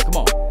 Come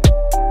on.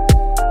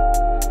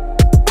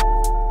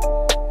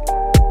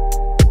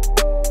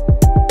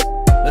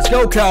 Let's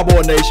go,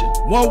 Cowboy Nation.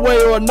 One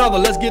way or another,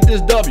 let's get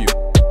this W.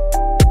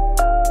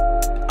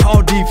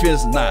 All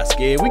defense is not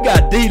scared. We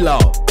got D-Law.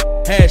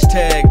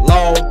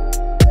 #law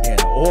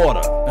and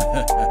order.